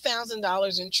remaining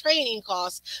 $2,000 in training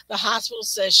costs the hospital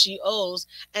says she owes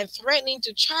and threatening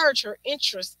to charge her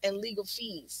interest and legal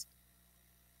fees.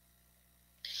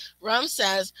 Rum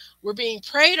says, "We're being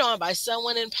preyed on by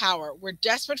someone in power. We're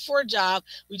desperate for a job.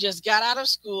 We just got out of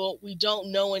school. We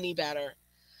don't know any better.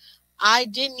 I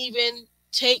didn't even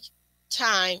take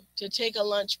time to take a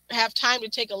lunch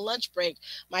break.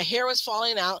 My hair was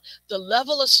falling out. The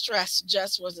level of stress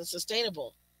just wasn't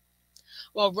sustainable."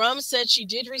 While Rum said she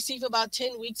did receive about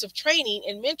 10 weeks of training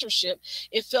and mentorship,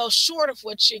 it fell short of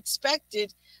what she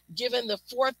expected given the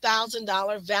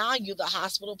 $4,000 value the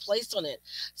hospital placed on it.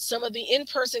 Some of the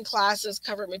in-person classes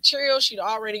covered material she'd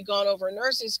already gone over in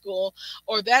nursing school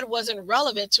or that wasn't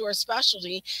relevant to her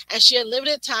specialty, and she had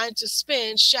limited time to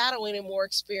spend shadowing a more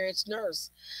experienced nurse.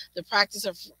 The practice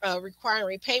of requiring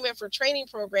repayment for training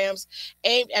programs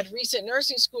aimed at recent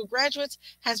nursing school graduates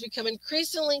has become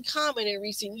increasingly common in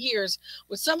recent years,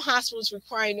 with some hospitals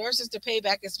requiring nurses to pay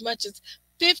back as much as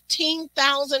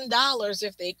 $15,000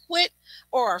 if they quit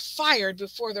or are fired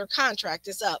before their contract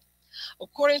is up.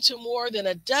 According to more than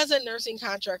a dozen nursing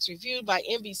contracts reviewed by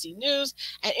NBC News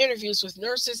and interviews with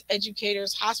nurses,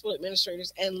 educators, hospital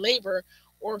administrators, and labor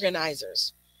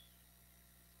organizers.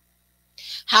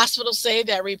 Hospitals say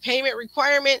that repayment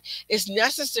requirement is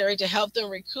necessary to help them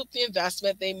recoup the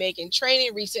investment they make in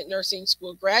training recent nursing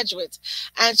school graduates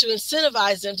and to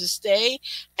incentivize them to stay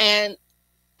and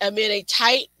amid a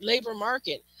tight labor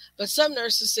market. But some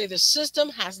nurses say the system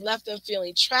has left them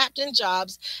feeling trapped in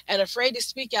jobs and afraid to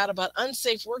speak out about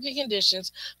unsafe working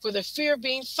conditions for the fear of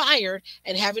being fired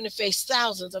and having to face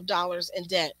thousands of dollars in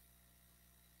debt.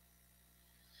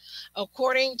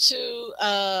 According to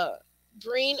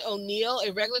Breen O'Neill,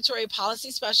 a regulatory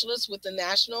policy specialist with the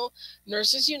National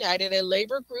Nurses United, a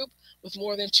labor group with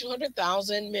more than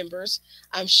 200,000 members,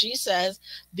 she says,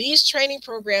 these training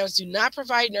programs do not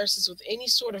provide nurses with any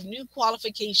sort of new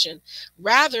qualification.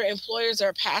 Rather, employers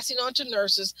are passing on to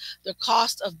nurses the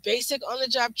cost of basic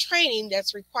on-the-job training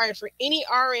that's required for any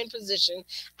RN position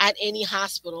at any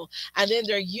hospital. And then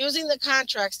they're using the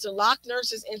contracts to lock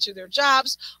nurses into their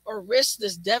jobs or risk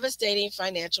this devastating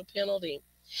financial penalty.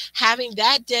 Having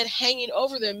that debt hanging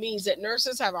over them means that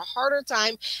nurses have a harder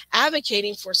time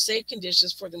advocating for safe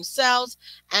conditions for themselves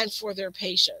and for their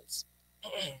patients.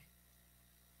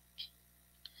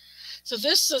 So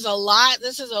this is a lot.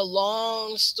 This is a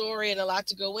long story and a lot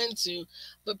to go into.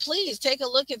 But please take a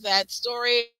look at that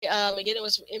story. Again, it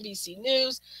was from NBC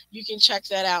News. You can check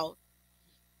that out.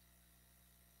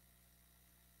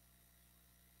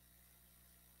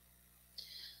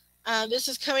 This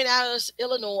is coming out of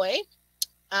Illinois.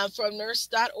 From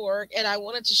nurse.org, and I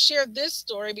wanted to share this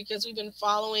story because we've been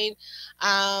following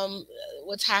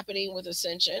what's happening with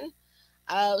Ascension.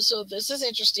 So this is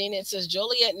interesting. It says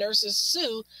Joliet nurses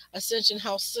sue Ascension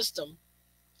Health System.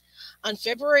 On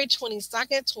February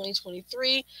 22nd,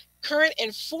 2023, current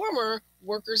and former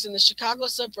workers in the Chicago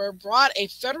suburb brought a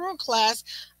federal class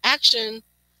action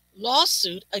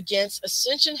lawsuit against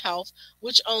Ascension Health,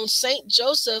 which owns St.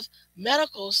 Joseph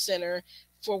Medical Center,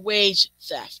 for wage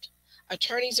theft.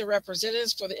 Attorneys and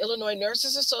representatives for the Illinois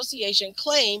Nurses Association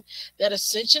claim that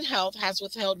Ascension Health has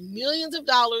withheld millions of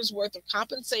dollars worth of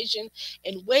compensation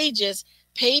and wages,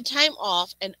 paid time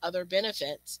off, and other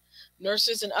benefits.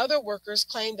 Nurses and other workers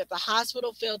claim that the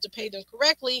hospital failed to pay them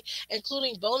correctly,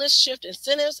 including bonus shift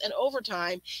incentives and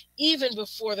overtime, even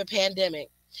before the pandemic.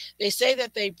 They say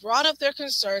that they brought up their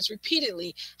concerns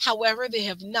repeatedly. However, they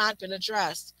have not been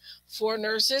addressed. 4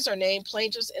 nurses are named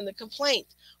plaintiffs in the complaint.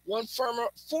 One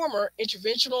former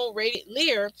interventional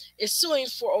leader is suing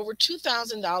for over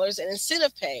 $2,000 in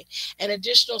incentive pay. An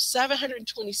additional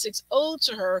 $726 owed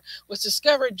to her was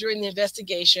discovered during the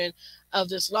investigation of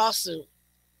this lawsuit.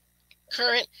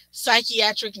 Current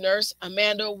psychiatric nurse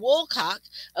Amanda Woolcock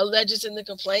alleges in the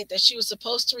complaint that she was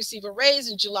supposed to receive a raise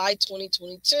in July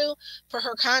 2022 per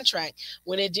her contract.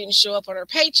 When it didn't show up on her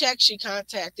paycheck, she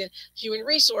contacted Human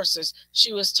Resources.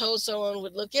 She was told someone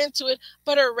would look into it,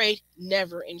 but her rate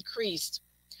never increased.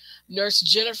 Nurse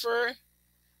Jennifer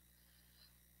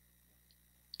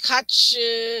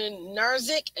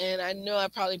Kachinarzik, and I know I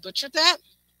probably butchered that,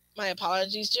 my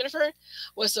apologies, Jennifer,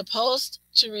 was supposed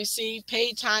to receive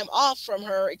paid time off from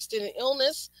her extended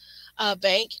illness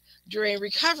bank during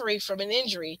recovery from an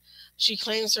injury. She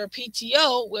claims her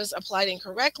PTO was applied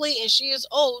incorrectly and she is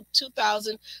owed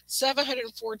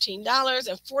 $2,714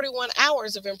 and 41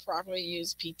 hours of improperly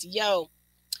used PTO.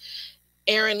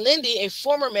 Erin Lindy, a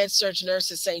former med-surg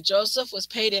nurse at St. Joseph, was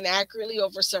paid inaccurately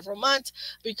over several months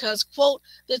because, quote,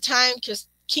 the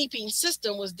timekeeping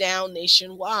system was down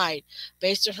nationwide.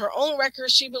 Based on her own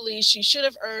records, she believes she should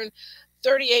have earned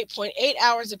 38.8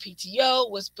 hours of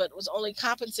PTO, but was only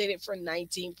compensated for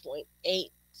 19.18.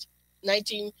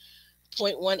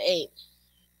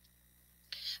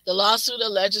 The lawsuit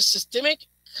alleges systemic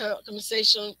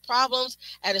compensation problems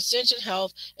at Ascension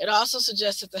Health. It also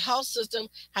suggests that the health system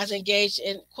has engaged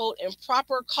in, quote,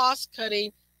 improper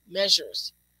cost-cutting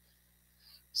measures.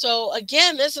 So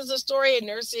again, this is a story at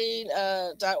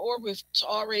nursing.org. We've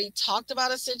already talked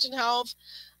about Ascension Health.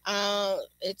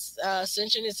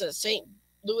 Ascension is a St.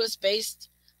 Louis-based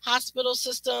hospital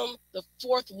system, the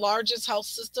 4th largest health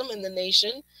system in the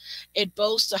nation. It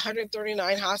boasts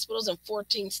 139 hospitals in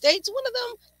 14 states. One of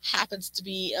them happens to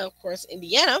be, of course,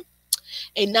 Indiana.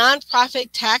 A nonprofit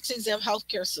tax-exempt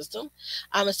healthcare system.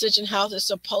 Ascension Health is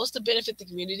supposed to benefit the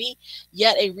community,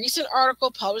 yet a recent article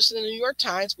published in the New York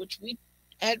Times, which we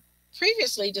had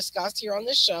previously discussed here on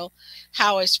this show,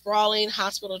 how a sprawling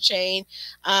hospital chain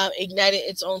ignited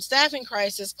its own staffing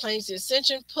crisis, claims the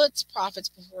Ascension puts profits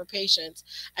before patients.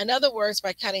 In other words,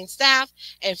 by cutting staff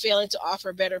and failing to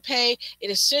offer better pay, it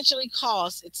essentially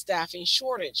caused its staffing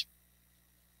shortage.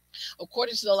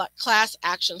 According to the class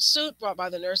action suit brought by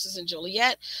the nurses in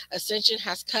Joliet, Ascension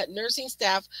has cut nursing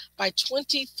staff by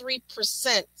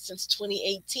 23% since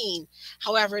 2018.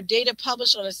 However, data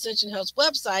published on Ascension Health's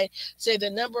website say the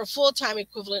number of full-time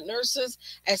equivalent nurses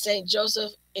at St.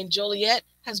 Joseph in Joliet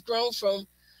has grown from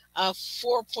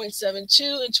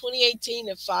 4.72 in 2018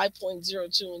 to 5.02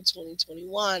 in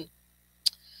 2021.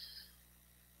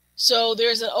 So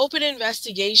there's an open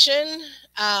investigation.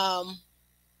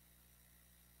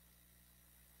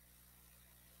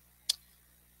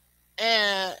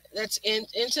 And that's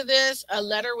into this. A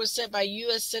letter was sent by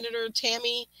U.S. Senator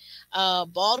Tammy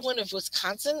Baldwin of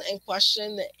Wisconsin and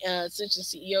questioned the Ascension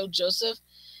CEO Joseph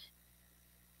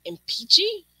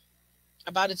Impeachy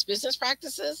about its business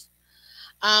practices.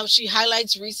 She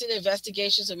highlights recent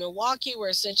investigations in Milwaukee, where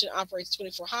Ascension operates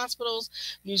 24 hospitals.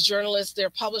 News journalists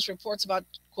there published reports about,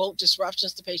 quote,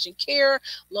 disruptions to patient care,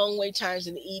 long wait times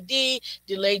in the ED,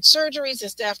 delayed surgeries,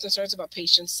 and staff concerns about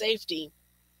patient safety.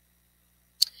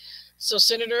 So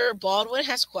Senator Baldwin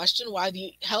has questioned why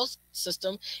the health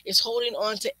system is holding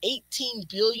on to $18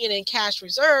 billion in cash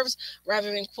reserves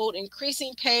rather than, quote,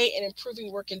 increasing pay and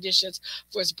improving work conditions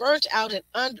for its burnt out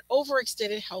and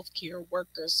overextended healthcare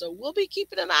workers. So we'll be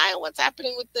keeping an eye on what's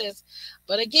happening with this.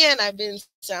 But again, I've been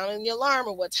sounding the alarm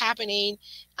of what's happening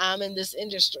in this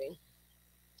industry.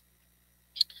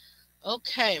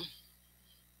 Okay.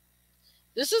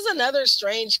 This is another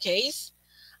strange case.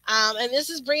 And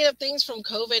this is bringing up things from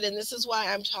COVID, and this is why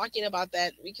I'm talking about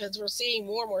that, because we're seeing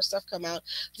more and more stuff come out.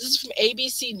 This is from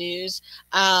ABC News.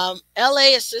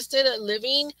 LA assisted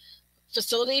living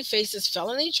facility faces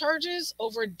felony charges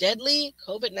over deadly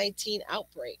COVID-19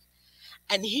 outbreak.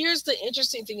 And here's the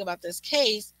interesting thing about this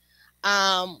case,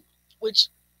 which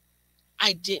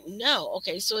I didn't know.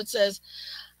 Okay, so it says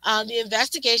the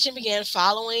investigation began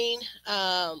following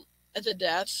the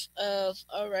death of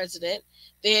a resident.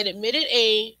 They had admitted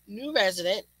a new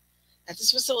resident at this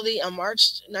facility on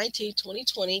March 19,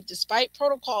 2020, despite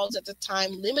protocols at the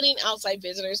time limiting outside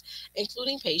visitors,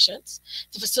 including patients.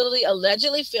 The facility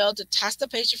allegedly failed to test the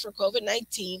patient for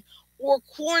COVID-19 or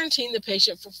quarantine the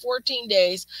patient for 14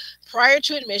 days prior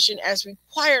to admission as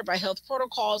required by health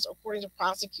protocols, according to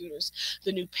prosecutors.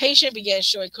 The new patient began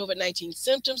showing COVID-19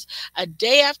 symptoms a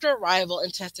day after arrival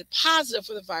and tested positive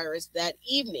for the virus that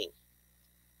evening.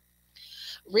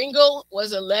 Ringo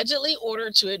was allegedly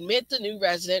ordered to admit the new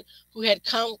resident who had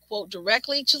come, quote,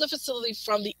 directly to the facility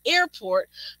from the airport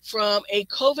from a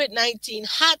COVID-19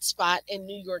 hotspot in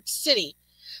New York City.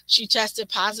 She tested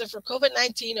positive for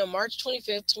COVID-19 on March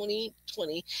 25th,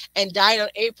 2020, and died on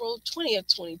April 20th,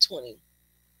 2020.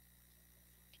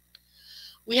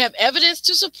 We have evidence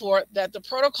to support that the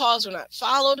protocols were not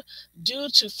followed due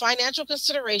to financial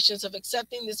considerations of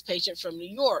accepting this patient from New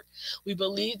York. We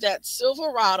believe that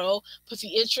Silverado put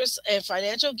the interests and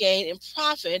financial gain and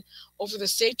profit over the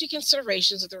safety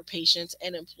considerations of their patients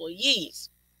and employees.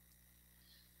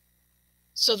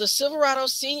 So the Silverado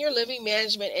Senior Living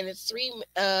Management and its three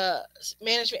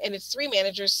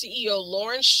managers, CEO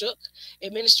Lauren Shook,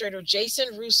 Administrator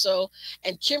Jason Russo,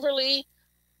 and Kimberly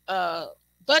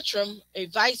Buttram, a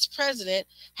vice president,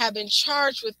 have been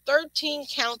charged with 13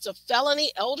 counts of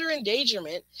felony elder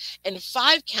endangerment and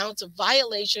 5 counts of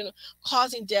violation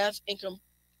causing death in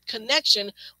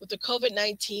connection with the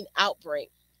COVID-19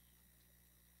 outbreak.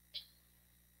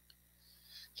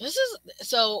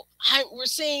 We're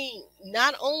seeing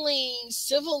not only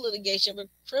civil litigation, but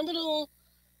criminal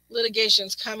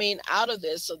litigations coming out of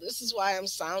this. So this is why I'm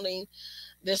sounding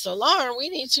this alarm. We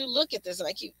need to look at this, and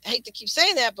I hate to keep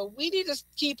saying that, but we need to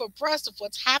keep abreast of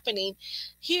what's happening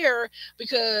here,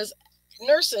 because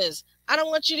nurses, I don't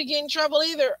want you to get in trouble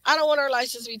either. I don't want our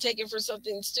license to be taken for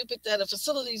something stupid that a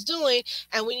facility is doing,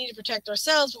 and we need to protect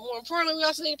ourselves, but more importantly, we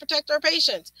also need to protect our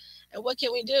patients. And what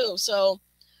can we do? So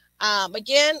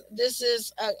again, this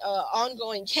is an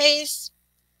ongoing case.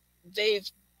 They've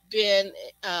been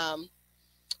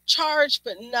charged,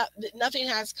 but nothing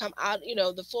has come out.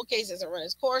 The full case hasn't run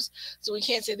its course, so we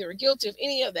can't say they were guilty of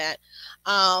any of that.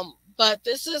 But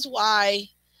this is why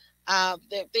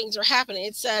things are happening.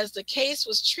 It says the case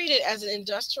was treated as an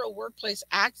industrial workplace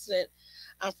accident.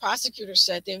 Prosecutors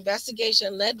said the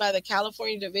investigation, led by the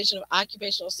California Division of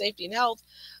Occupational Safety and Health,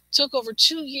 took over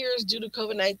 2 years due to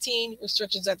COVID-19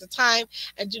 restrictions at the time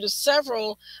and due to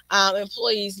several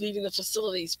employees leaving the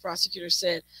facilities, prosecutors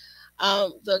said.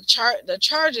 The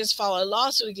charges follow a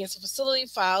lawsuit against the facility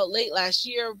filed late last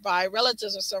year by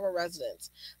relatives of several residents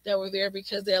that were there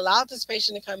because they allowed this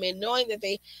patient to come in knowing that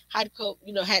they had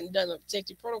hadn't done the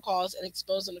safety protocols and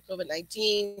exposed them to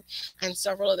COVID-19, and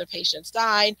several other patients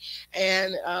died,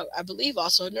 and I believe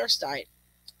also a nurse died.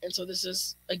 And so this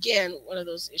is, again, one of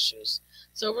those issues.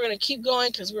 So we're going to keep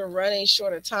going because we're running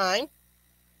short of time.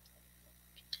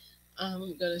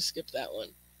 I'm going to skip that one.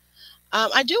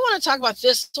 I do want to talk about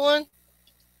this one.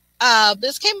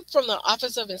 This came from the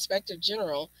Office of Inspector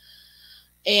General,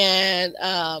 and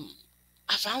I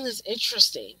found this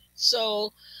interesting.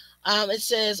 So it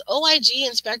says, OIG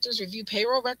inspectors review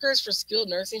payroll records for skilled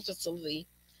nursing facility.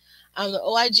 The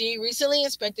OIG recently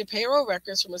inspected payroll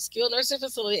records from a skilled nursing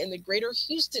facility in the greater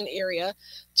Houston area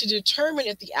to determine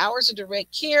if the hours of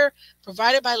direct care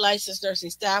provided by licensed nursing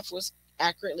staff was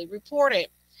accurately reported.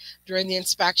 During the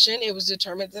inspection, it was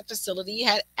determined that the facility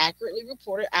had accurately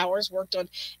reported hours worked on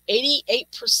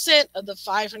 88% of the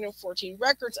 514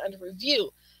 records under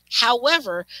review.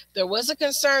 However, there was a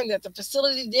concern that the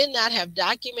facility did not have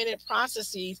documented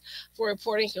processes for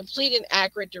reporting complete and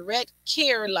accurate direct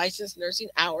care licensed nursing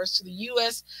hours to the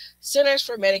U.S. Centers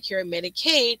for Medicare and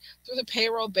Medicaid through the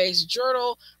payroll-based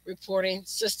journal reporting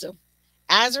system.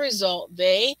 As a result,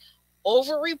 they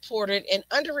overreported and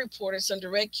underreported some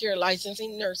direct care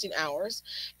licensing nursing hours,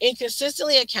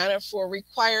 inconsistently accounted for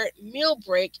required meal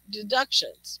break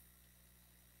deductions.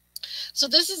 So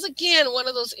this is, again, one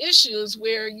of those issues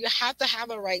where you have to have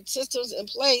the right systems in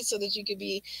place so that you can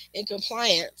be in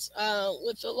compliance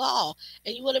with the law.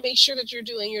 And you want to make sure that you're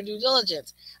doing your due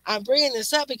diligence. I'm bringing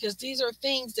this up because these are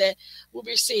things that we'll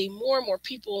be seeing more and more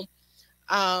people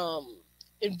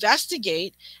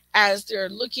investigate as they're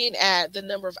looking at the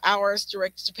number of hours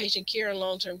directed to patient care and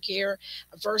long-term care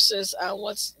versus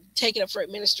what's taken up for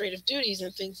administrative duties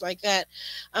and things like that.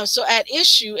 So at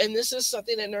issue, and this is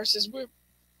something that nurses and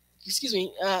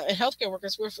healthcare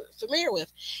workers were familiar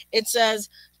with. It says,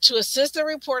 to assist the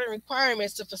reporting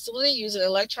requirements, the facility uses an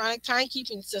electronic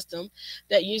timekeeping system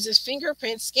that uses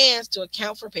fingerprint scans to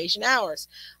account for patient hours.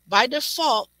 By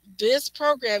default, this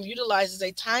program utilizes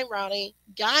a time routing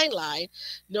guideline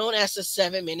known as the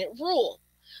 7-minute rule,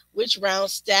 which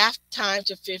rounds staff time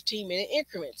to 15-minute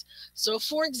increments. So,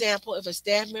 for example, if a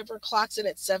staff member clocks in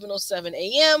at 7:07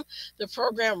 a.m., the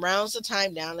program rounds the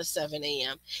time down to 7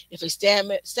 a.m. If a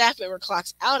staff member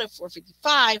clocks out at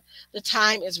 4:55, the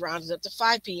time is rounded up to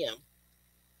 5 p.m.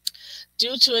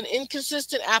 Due to an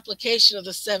inconsistent application of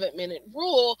the 7-minute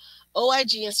rule,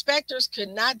 OIG inspectors could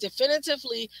not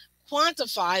definitively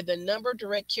quantify the number of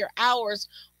direct care hours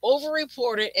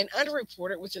overreported and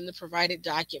underreported within the provided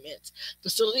documents.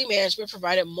 Facility management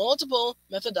provided multiple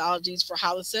methodologies for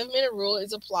how the 7-minute rule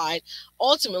is applied.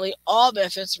 Ultimately, all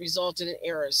methods resulted in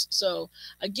errors. So,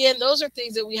 again, those are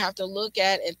things that we have to look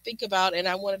at and think about. And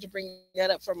I wanted to bring that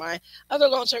up for my other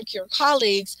long-term care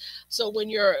colleagues. So, when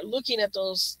you're looking at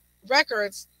those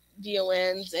records,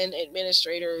 DONs and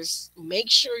administrators, make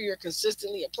sure you're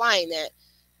consistently applying that.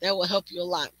 That will help you a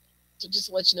lot. So, just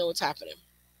to let you know what's happening.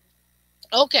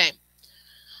 Okay.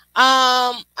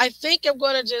 I think I'm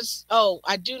going to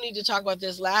I do need to talk about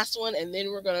this last one, and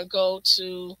then we're going to go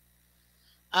to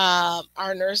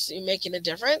our nursing making a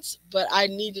difference. But I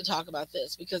need to talk about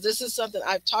this because this is something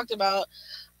I've talked about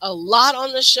a lot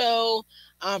on the show,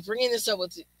 bringing this up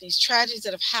with these tragedies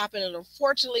that have happened. And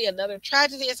unfortunately, another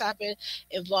tragedy has happened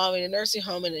involving a nursing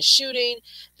home and a shooting.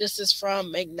 This is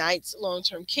from McKnight's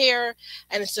Long-Term Care.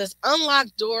 And it says,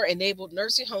 unlocked door enabled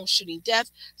nursing home shooting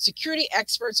death. Security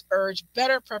experts urge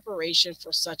better preparation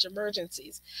for such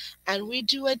emergencies. And we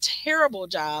do a terrible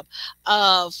job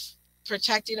of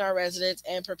protecting our residents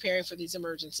and preparing for these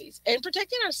emergencies and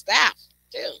protecting our staff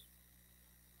too.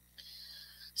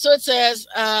 So it says,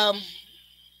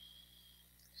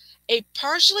 a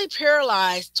partially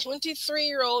paralyzed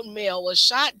 23-year-old male was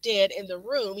shot dead in the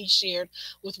room he shared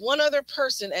with one other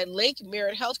person at Lake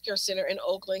Merritt Healthcare Center in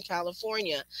Oakland,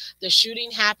 California. The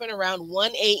shooting happened around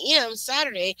 1 a.m.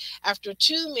 Saturday after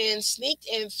two men sneaked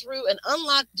in through an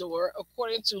unlocked door,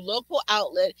 according to local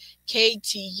outlet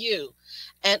KTU.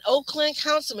 An Oakland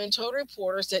councilman told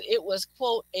reporters that it was,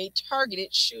 quote, a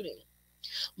targeted shooting.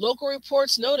 Local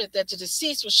reports noted that the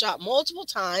deceased was shot multiple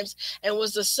times and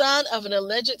was the son of an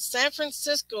alleged San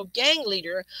Francisco gang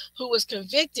leader who was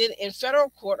convicted in federal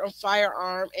court on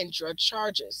firearm and drug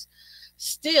charges.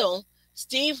 Still,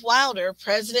 Steve Wilder,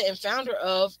 president and founder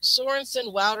of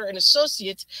Sorensen, Wilder and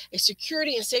Associates, a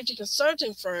security and safety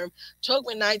consulting firm, told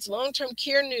McKnight's Long-Term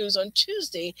Care News on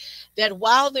Tuesday that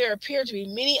while there appeared to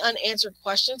be many unanswered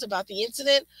questions about the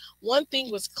incident, one thing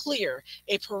was clear: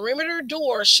 a perimeter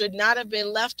door should not have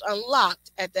been left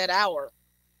unlocked at that hour.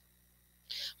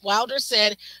 Wilder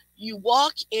said, you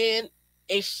walk a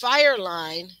fine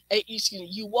line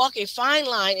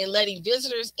in letting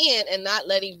visitors in and not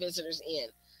letting visitors in.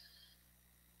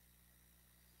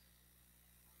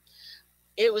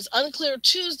 It was unclear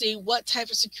Tuesday what type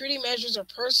of security measures or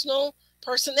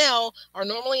personnel are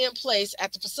normally in place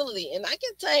at the facility. And I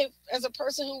can tell you, as a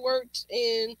person who worked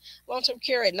in long-term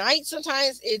care at night,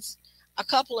 sometimes it's a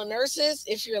couple of nurses,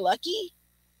 if you're lucky,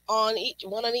 one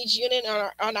on each unit.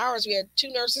 On ours, we had two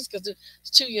nurses because it's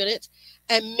 2 units,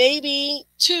 and maybe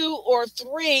 2 or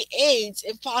 3 aides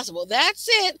if possible. That's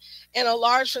it. In a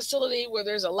large facility where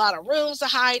there's a lot of rooms to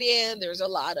hide in, there's a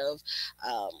lot of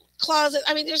closets.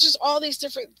 I mean, there's just all these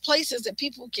different places that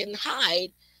people can hide,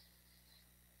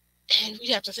 and we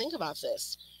have to think about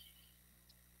this.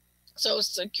 So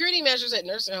security measures at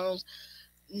nursing homes,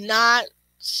 not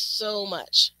so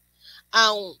much.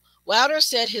 Wilder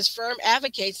said his firm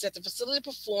advocates that the facility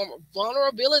perform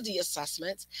vulnerability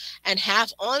assessments and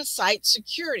have on-site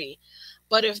security.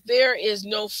 But if there is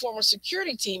no formal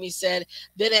security team, he said,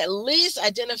 then at least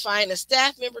identifying a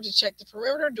staff member to check the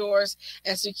perimeter doors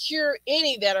and secure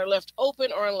any that are left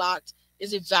open or unlocked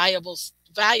is a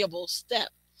valuable step.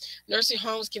 Nursing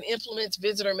homes can implement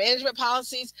visitor management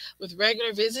policies with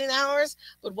regular visiting hours,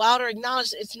 but Wilder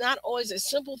acknowledged it's not always a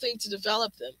simple thing to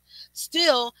develop them.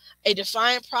 Still, a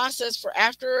defined process for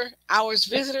after-hours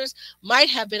visitors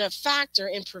might have been a factor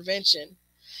in prevention.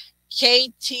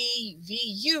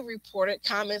 KTVU reported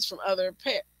comments from other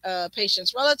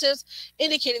patients' relatives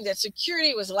indicating that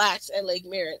security was lax at Lake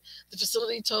Merritt. The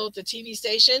facility told the TV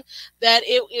station that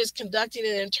it is conducting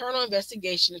an internal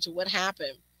investigation into what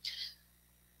happened.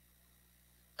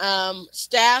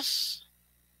 Stan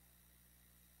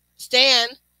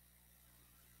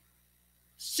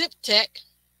Siptek,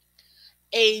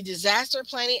 a disaster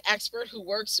planning expert who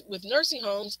works with nursing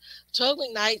homes, told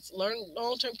McKnight's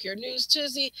Long-Term Care News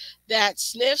Tuesday that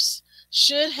SNFs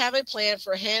should have a plan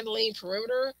for handling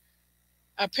perilous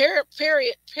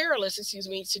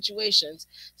situations.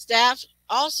 Staff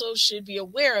also should be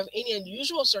aware of any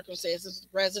unusual circumstances with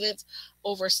residents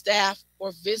over staff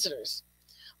or visitors.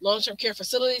 Long-term care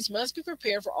facilities must be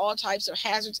prepared for all types of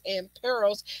hazards and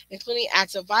perils, including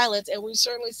acts of violence. And we've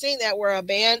certainly seen that where a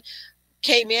man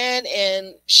came in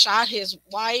and shot his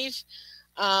wife.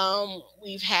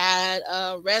 We've had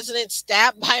a resident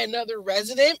stabbed by another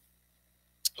resident.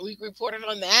 We reported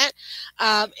on that.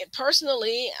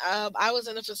 Personally, I was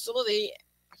in a facility.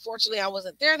 Fortunately, I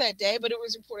wasn't there that day, but it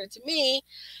was reported to me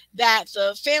that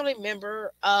the family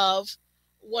member of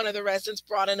one of the residents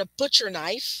brought in a butcher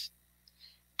knife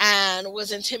and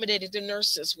was intimidating the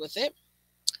nurses with it.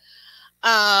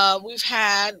 We've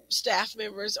had staff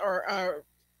members or our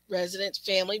residents'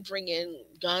 family bring in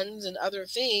guns and other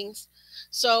things.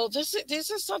 So this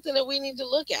is something that we need to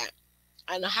look at,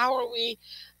 and how are we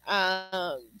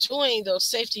doing those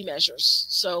safety measures?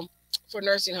 So for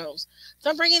nursing homes, so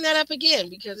I'm bringing that up again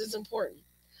because it's important.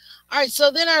 All right,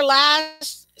 so then our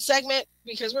last segment,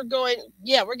 because we're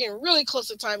getting really close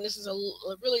to time. This is a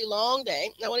really long day.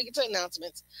 I want to get to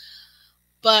announcements,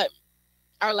 but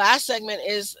our last segment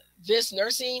is this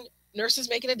nurses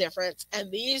making a difference, and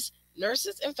these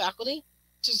nurses and faculty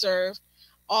deserve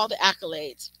all the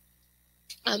accolades.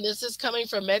 And this is coming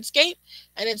from Medscape,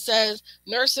 and it says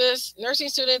nursing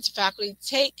students, faculty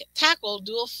tackle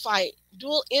dual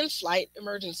in-flight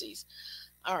emergencies.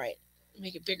 All right,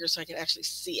 make it bigger so I can actually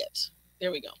see it.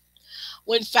 There we go.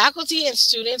 When faculty and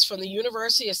students from the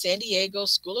University of San Diego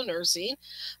School of Nursing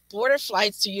boarded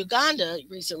flights to Uganda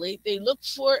recently, they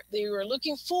were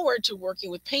looking forward to working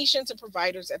with patients and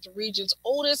providers at the region's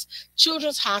oldest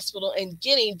children's hospital and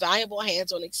getting valuable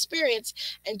hands-on experience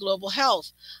in global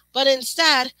health. But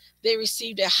instead, they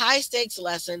received a high-stakes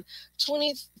lesson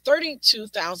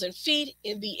 32,000 feet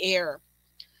in the air.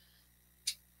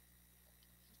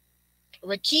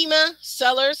 Rakima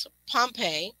Sellers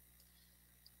Pompey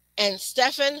and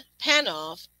Stefan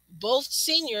Panov, both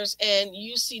seniors in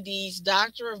UCD's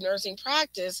Doctor of Nursing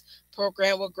Practice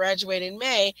program, will graduate in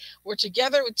May, were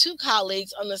together with two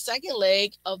colleagues on the second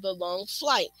leg of the long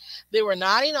flight. They were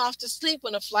nodding off to sleep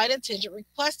when a flight attendant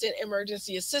requested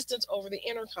emergency assistance over the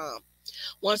intercom.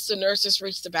 Once the nurses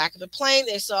reached the back of the plane,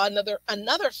 they saw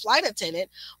another flight attendant,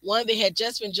 one they had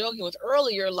just been joking with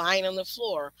earlier, lying on the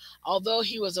floor. Although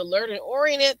he was alert and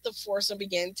oriented, the foursome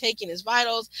began taking his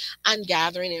vitals and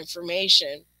gathering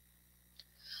information.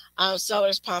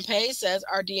 Sellers Pompey says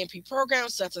our DNP program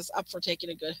sets us up for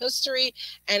taking a good history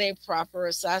and a proper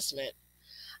assessment.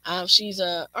 She's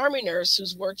an Army nurse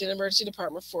who's worked in the emergency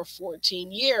department for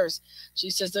 14 years.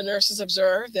 She says the nurses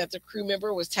observed that the crew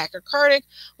member was tachycardic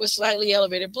with slightly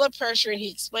elevated blood pressure, and he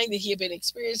explained that he had been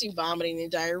experiencing vomiting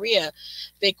and diarrhea.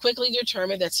 They quickly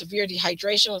determined that severe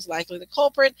dehydration was likely the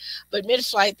culprit, but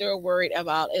mid-flight they were worried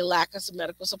about a lack of some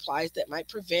medical supplies that might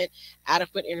prevent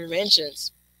adequate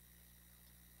interventions.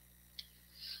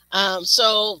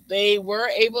 So they were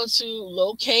able to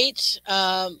locate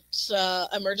some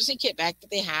emergency kit bag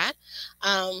that they had.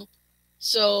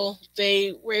 So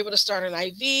they were able to start an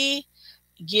IV,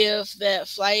 give the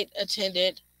flight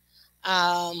attendant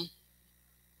some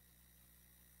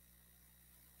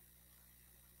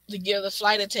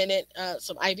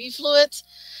IV fluids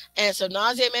and some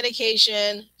nausea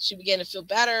medication. She began to feel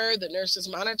better. The nurses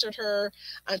monitored her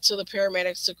until the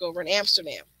paramedics took over in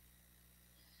Amsterdam.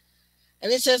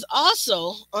 And it says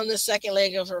also on the second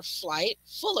leg of her flight,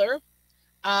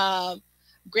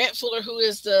 Grant Fuller, who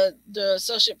is the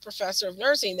associate professor of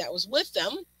nursing that was with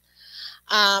them,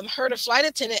 heard a flight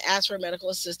attendant ask for medical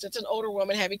assistance. An older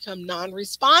woman had become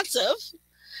non-responsive.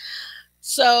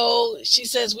 So she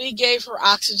says, we gave her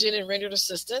oxygen and rendered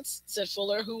assistance, said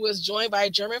Fuller, who was joined by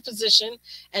a German physician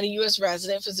and a U.S.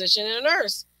 resident physician and a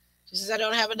nurse. She says, I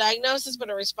don't have a diagnosis, but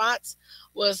a response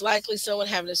was likely someone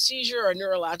having a seizure or a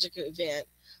neurological event.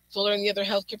 Fuller and the other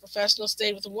healthcare professionals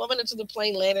stayed with the woman until the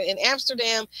plane landed in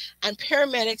Amsterdam and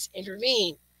paramedics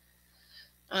intervened.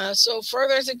 So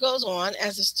further as it goes on,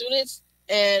 as the students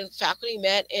and faculty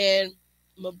met in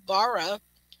Mbara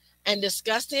and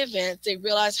discussed the event, they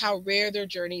realized how rare their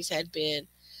journeys had been.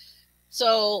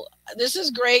 So this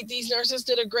is great. These nurses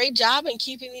did a great job in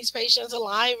keeping these patients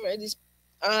alive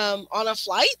on a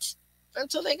flight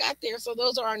until they got there. So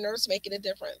those are our nurses making a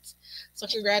difference. So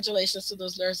congratulations to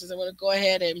those nurses. I'm going to go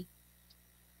ahead and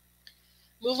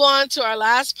move on to our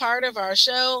last part of our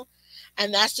show,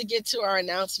 and that's to get to our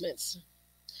announcements.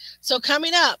 So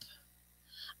coming up,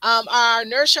 our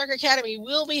Nurse Shark Academy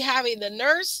will be having the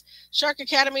Nurse Shark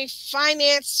Academy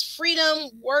Financial Freedom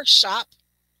Workshop,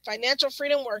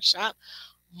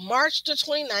 March the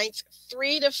 29th,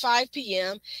 3 to 5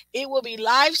 p.m. It will be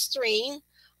live streamed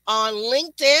on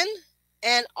LinkedIn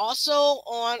and also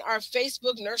on our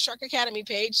Facebook Nurse Shark Academy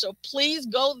page. So please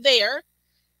go there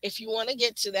if you want to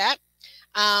get to that.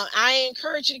 I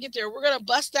encourage you to get there. We're going to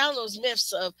bust down those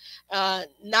myths of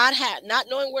not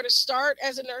knowing where to start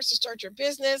as a nurse to start your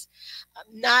business,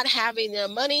 not having the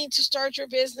money to start your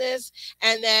business,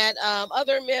 and that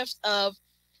other myths of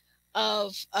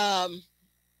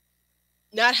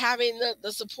not having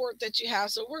the support that you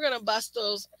have. So we're going to bust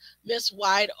those myths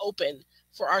wide open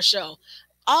for our show.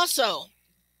 Also,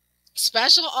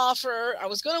 special offer. I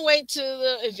was going to wait to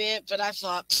the event, but I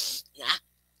thought, nah,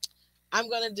 I'm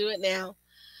going to do it now.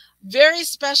 Very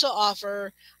special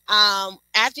offer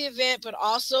at the event, but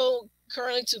also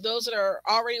currently to those that are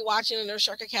already watching the Nurse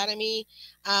Shark Academy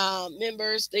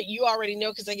members that you already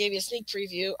know because I gave you a sneak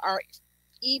preview. Our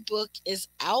ebook is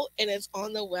out and it's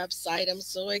on the website. I'm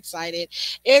so excited.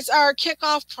 It's our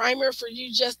kickoff primer for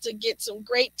you just to get some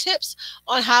great tips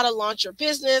on how to launch your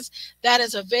business. That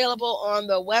is available on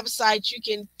the website. You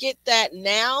can get that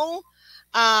now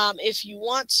if you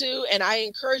want to, and I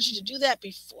encourage you to do that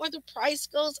before the price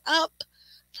goes up.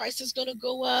 Price is going to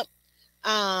go up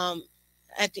um,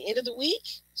 at the end of the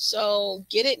week. So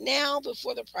get it now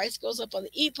before the price goes up on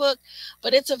the ebook.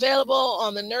 But it's available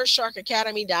on the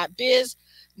NurseSharkAcademy.biz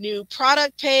new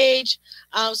product page.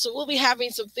 So we'll be having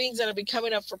some things that'll be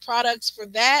coming up for products for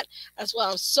that as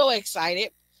well. I'm so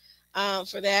excited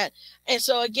for that. And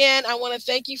so again, I want to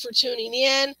thank you for tuning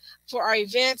in for our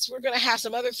events. We're going to have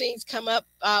some other things come up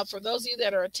for those of you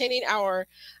that are attending our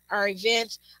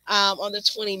event on the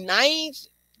 29th.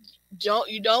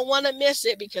 You don't want to miss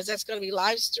it because that's going to be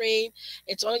live stream.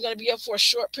 It's only going to be up for a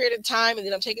short period of time, and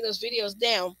then I'm taking those videos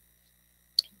down.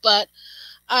 But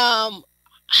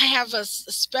I have a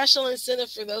special incentive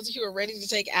for those of you who are ready to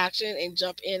take action and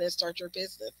jump in and start your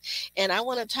business. And I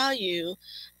want to tell you,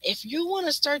 if you want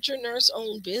to start your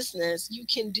nurse-owned business, you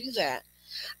can do that.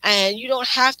 And you don't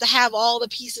have to have all the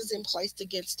pieces in place to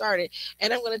get started.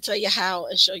 And I'm going to tell you how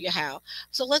and show you how.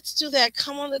 So let's do that.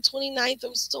 Come on the 29th.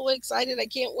 I'm so excited. I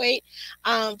can't wait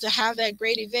to have that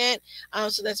great event.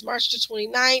 So that's March the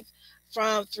 29th.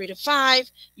 From 3 to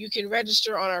 5. You can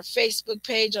register on our Facebook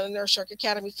page, on the Nurse Shark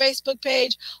Academy Facebook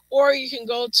page, or you can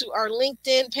go to our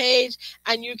LinkedIn page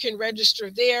and you can register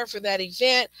there for that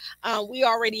event. We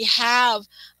already have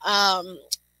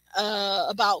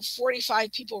about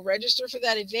 45 people register for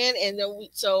that event, and then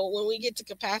so when we get to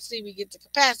capacity, we get to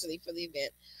capacity for the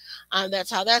event.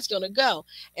 That's how that's going to go.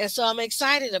 And so I'm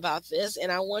excited about this, and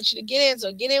I want you to get in.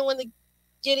 So get in when the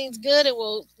getting's good, and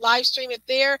we'll live stream it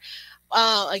there.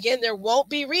 Again, there won't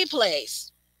be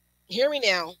replays. Hear me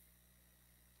now.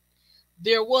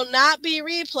 There will not be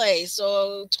replays.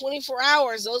 So 24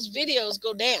 hours, those videos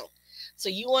go down. So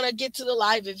you want to get to the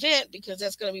live event because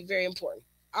that's going to be very important.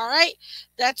 All right,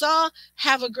 that's all.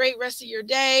 Have a great rest of your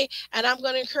day. And I'm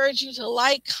going to encourage you to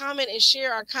like, comment, and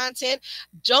share our content.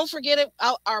 Don't forget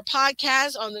our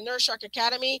podcast on the Nurse Shark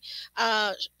Academy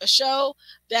show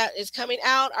that is coming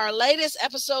out. Our latest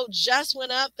episode just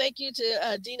went up. Thank you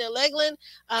to Dina Leglin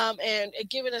and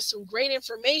giving us some great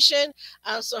information.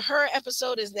 So her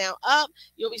episode is now up.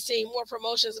 You'll be seeing more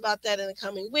promotions about that in the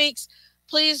coming weeks.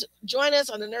 Please join us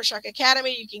on the Nurse Shark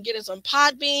Academy. You can get us on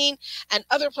Podbean and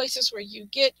other places where you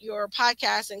get your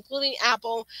podcasts, including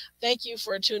Apple. Thank you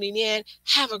for tuning in.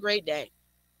 Have a great day.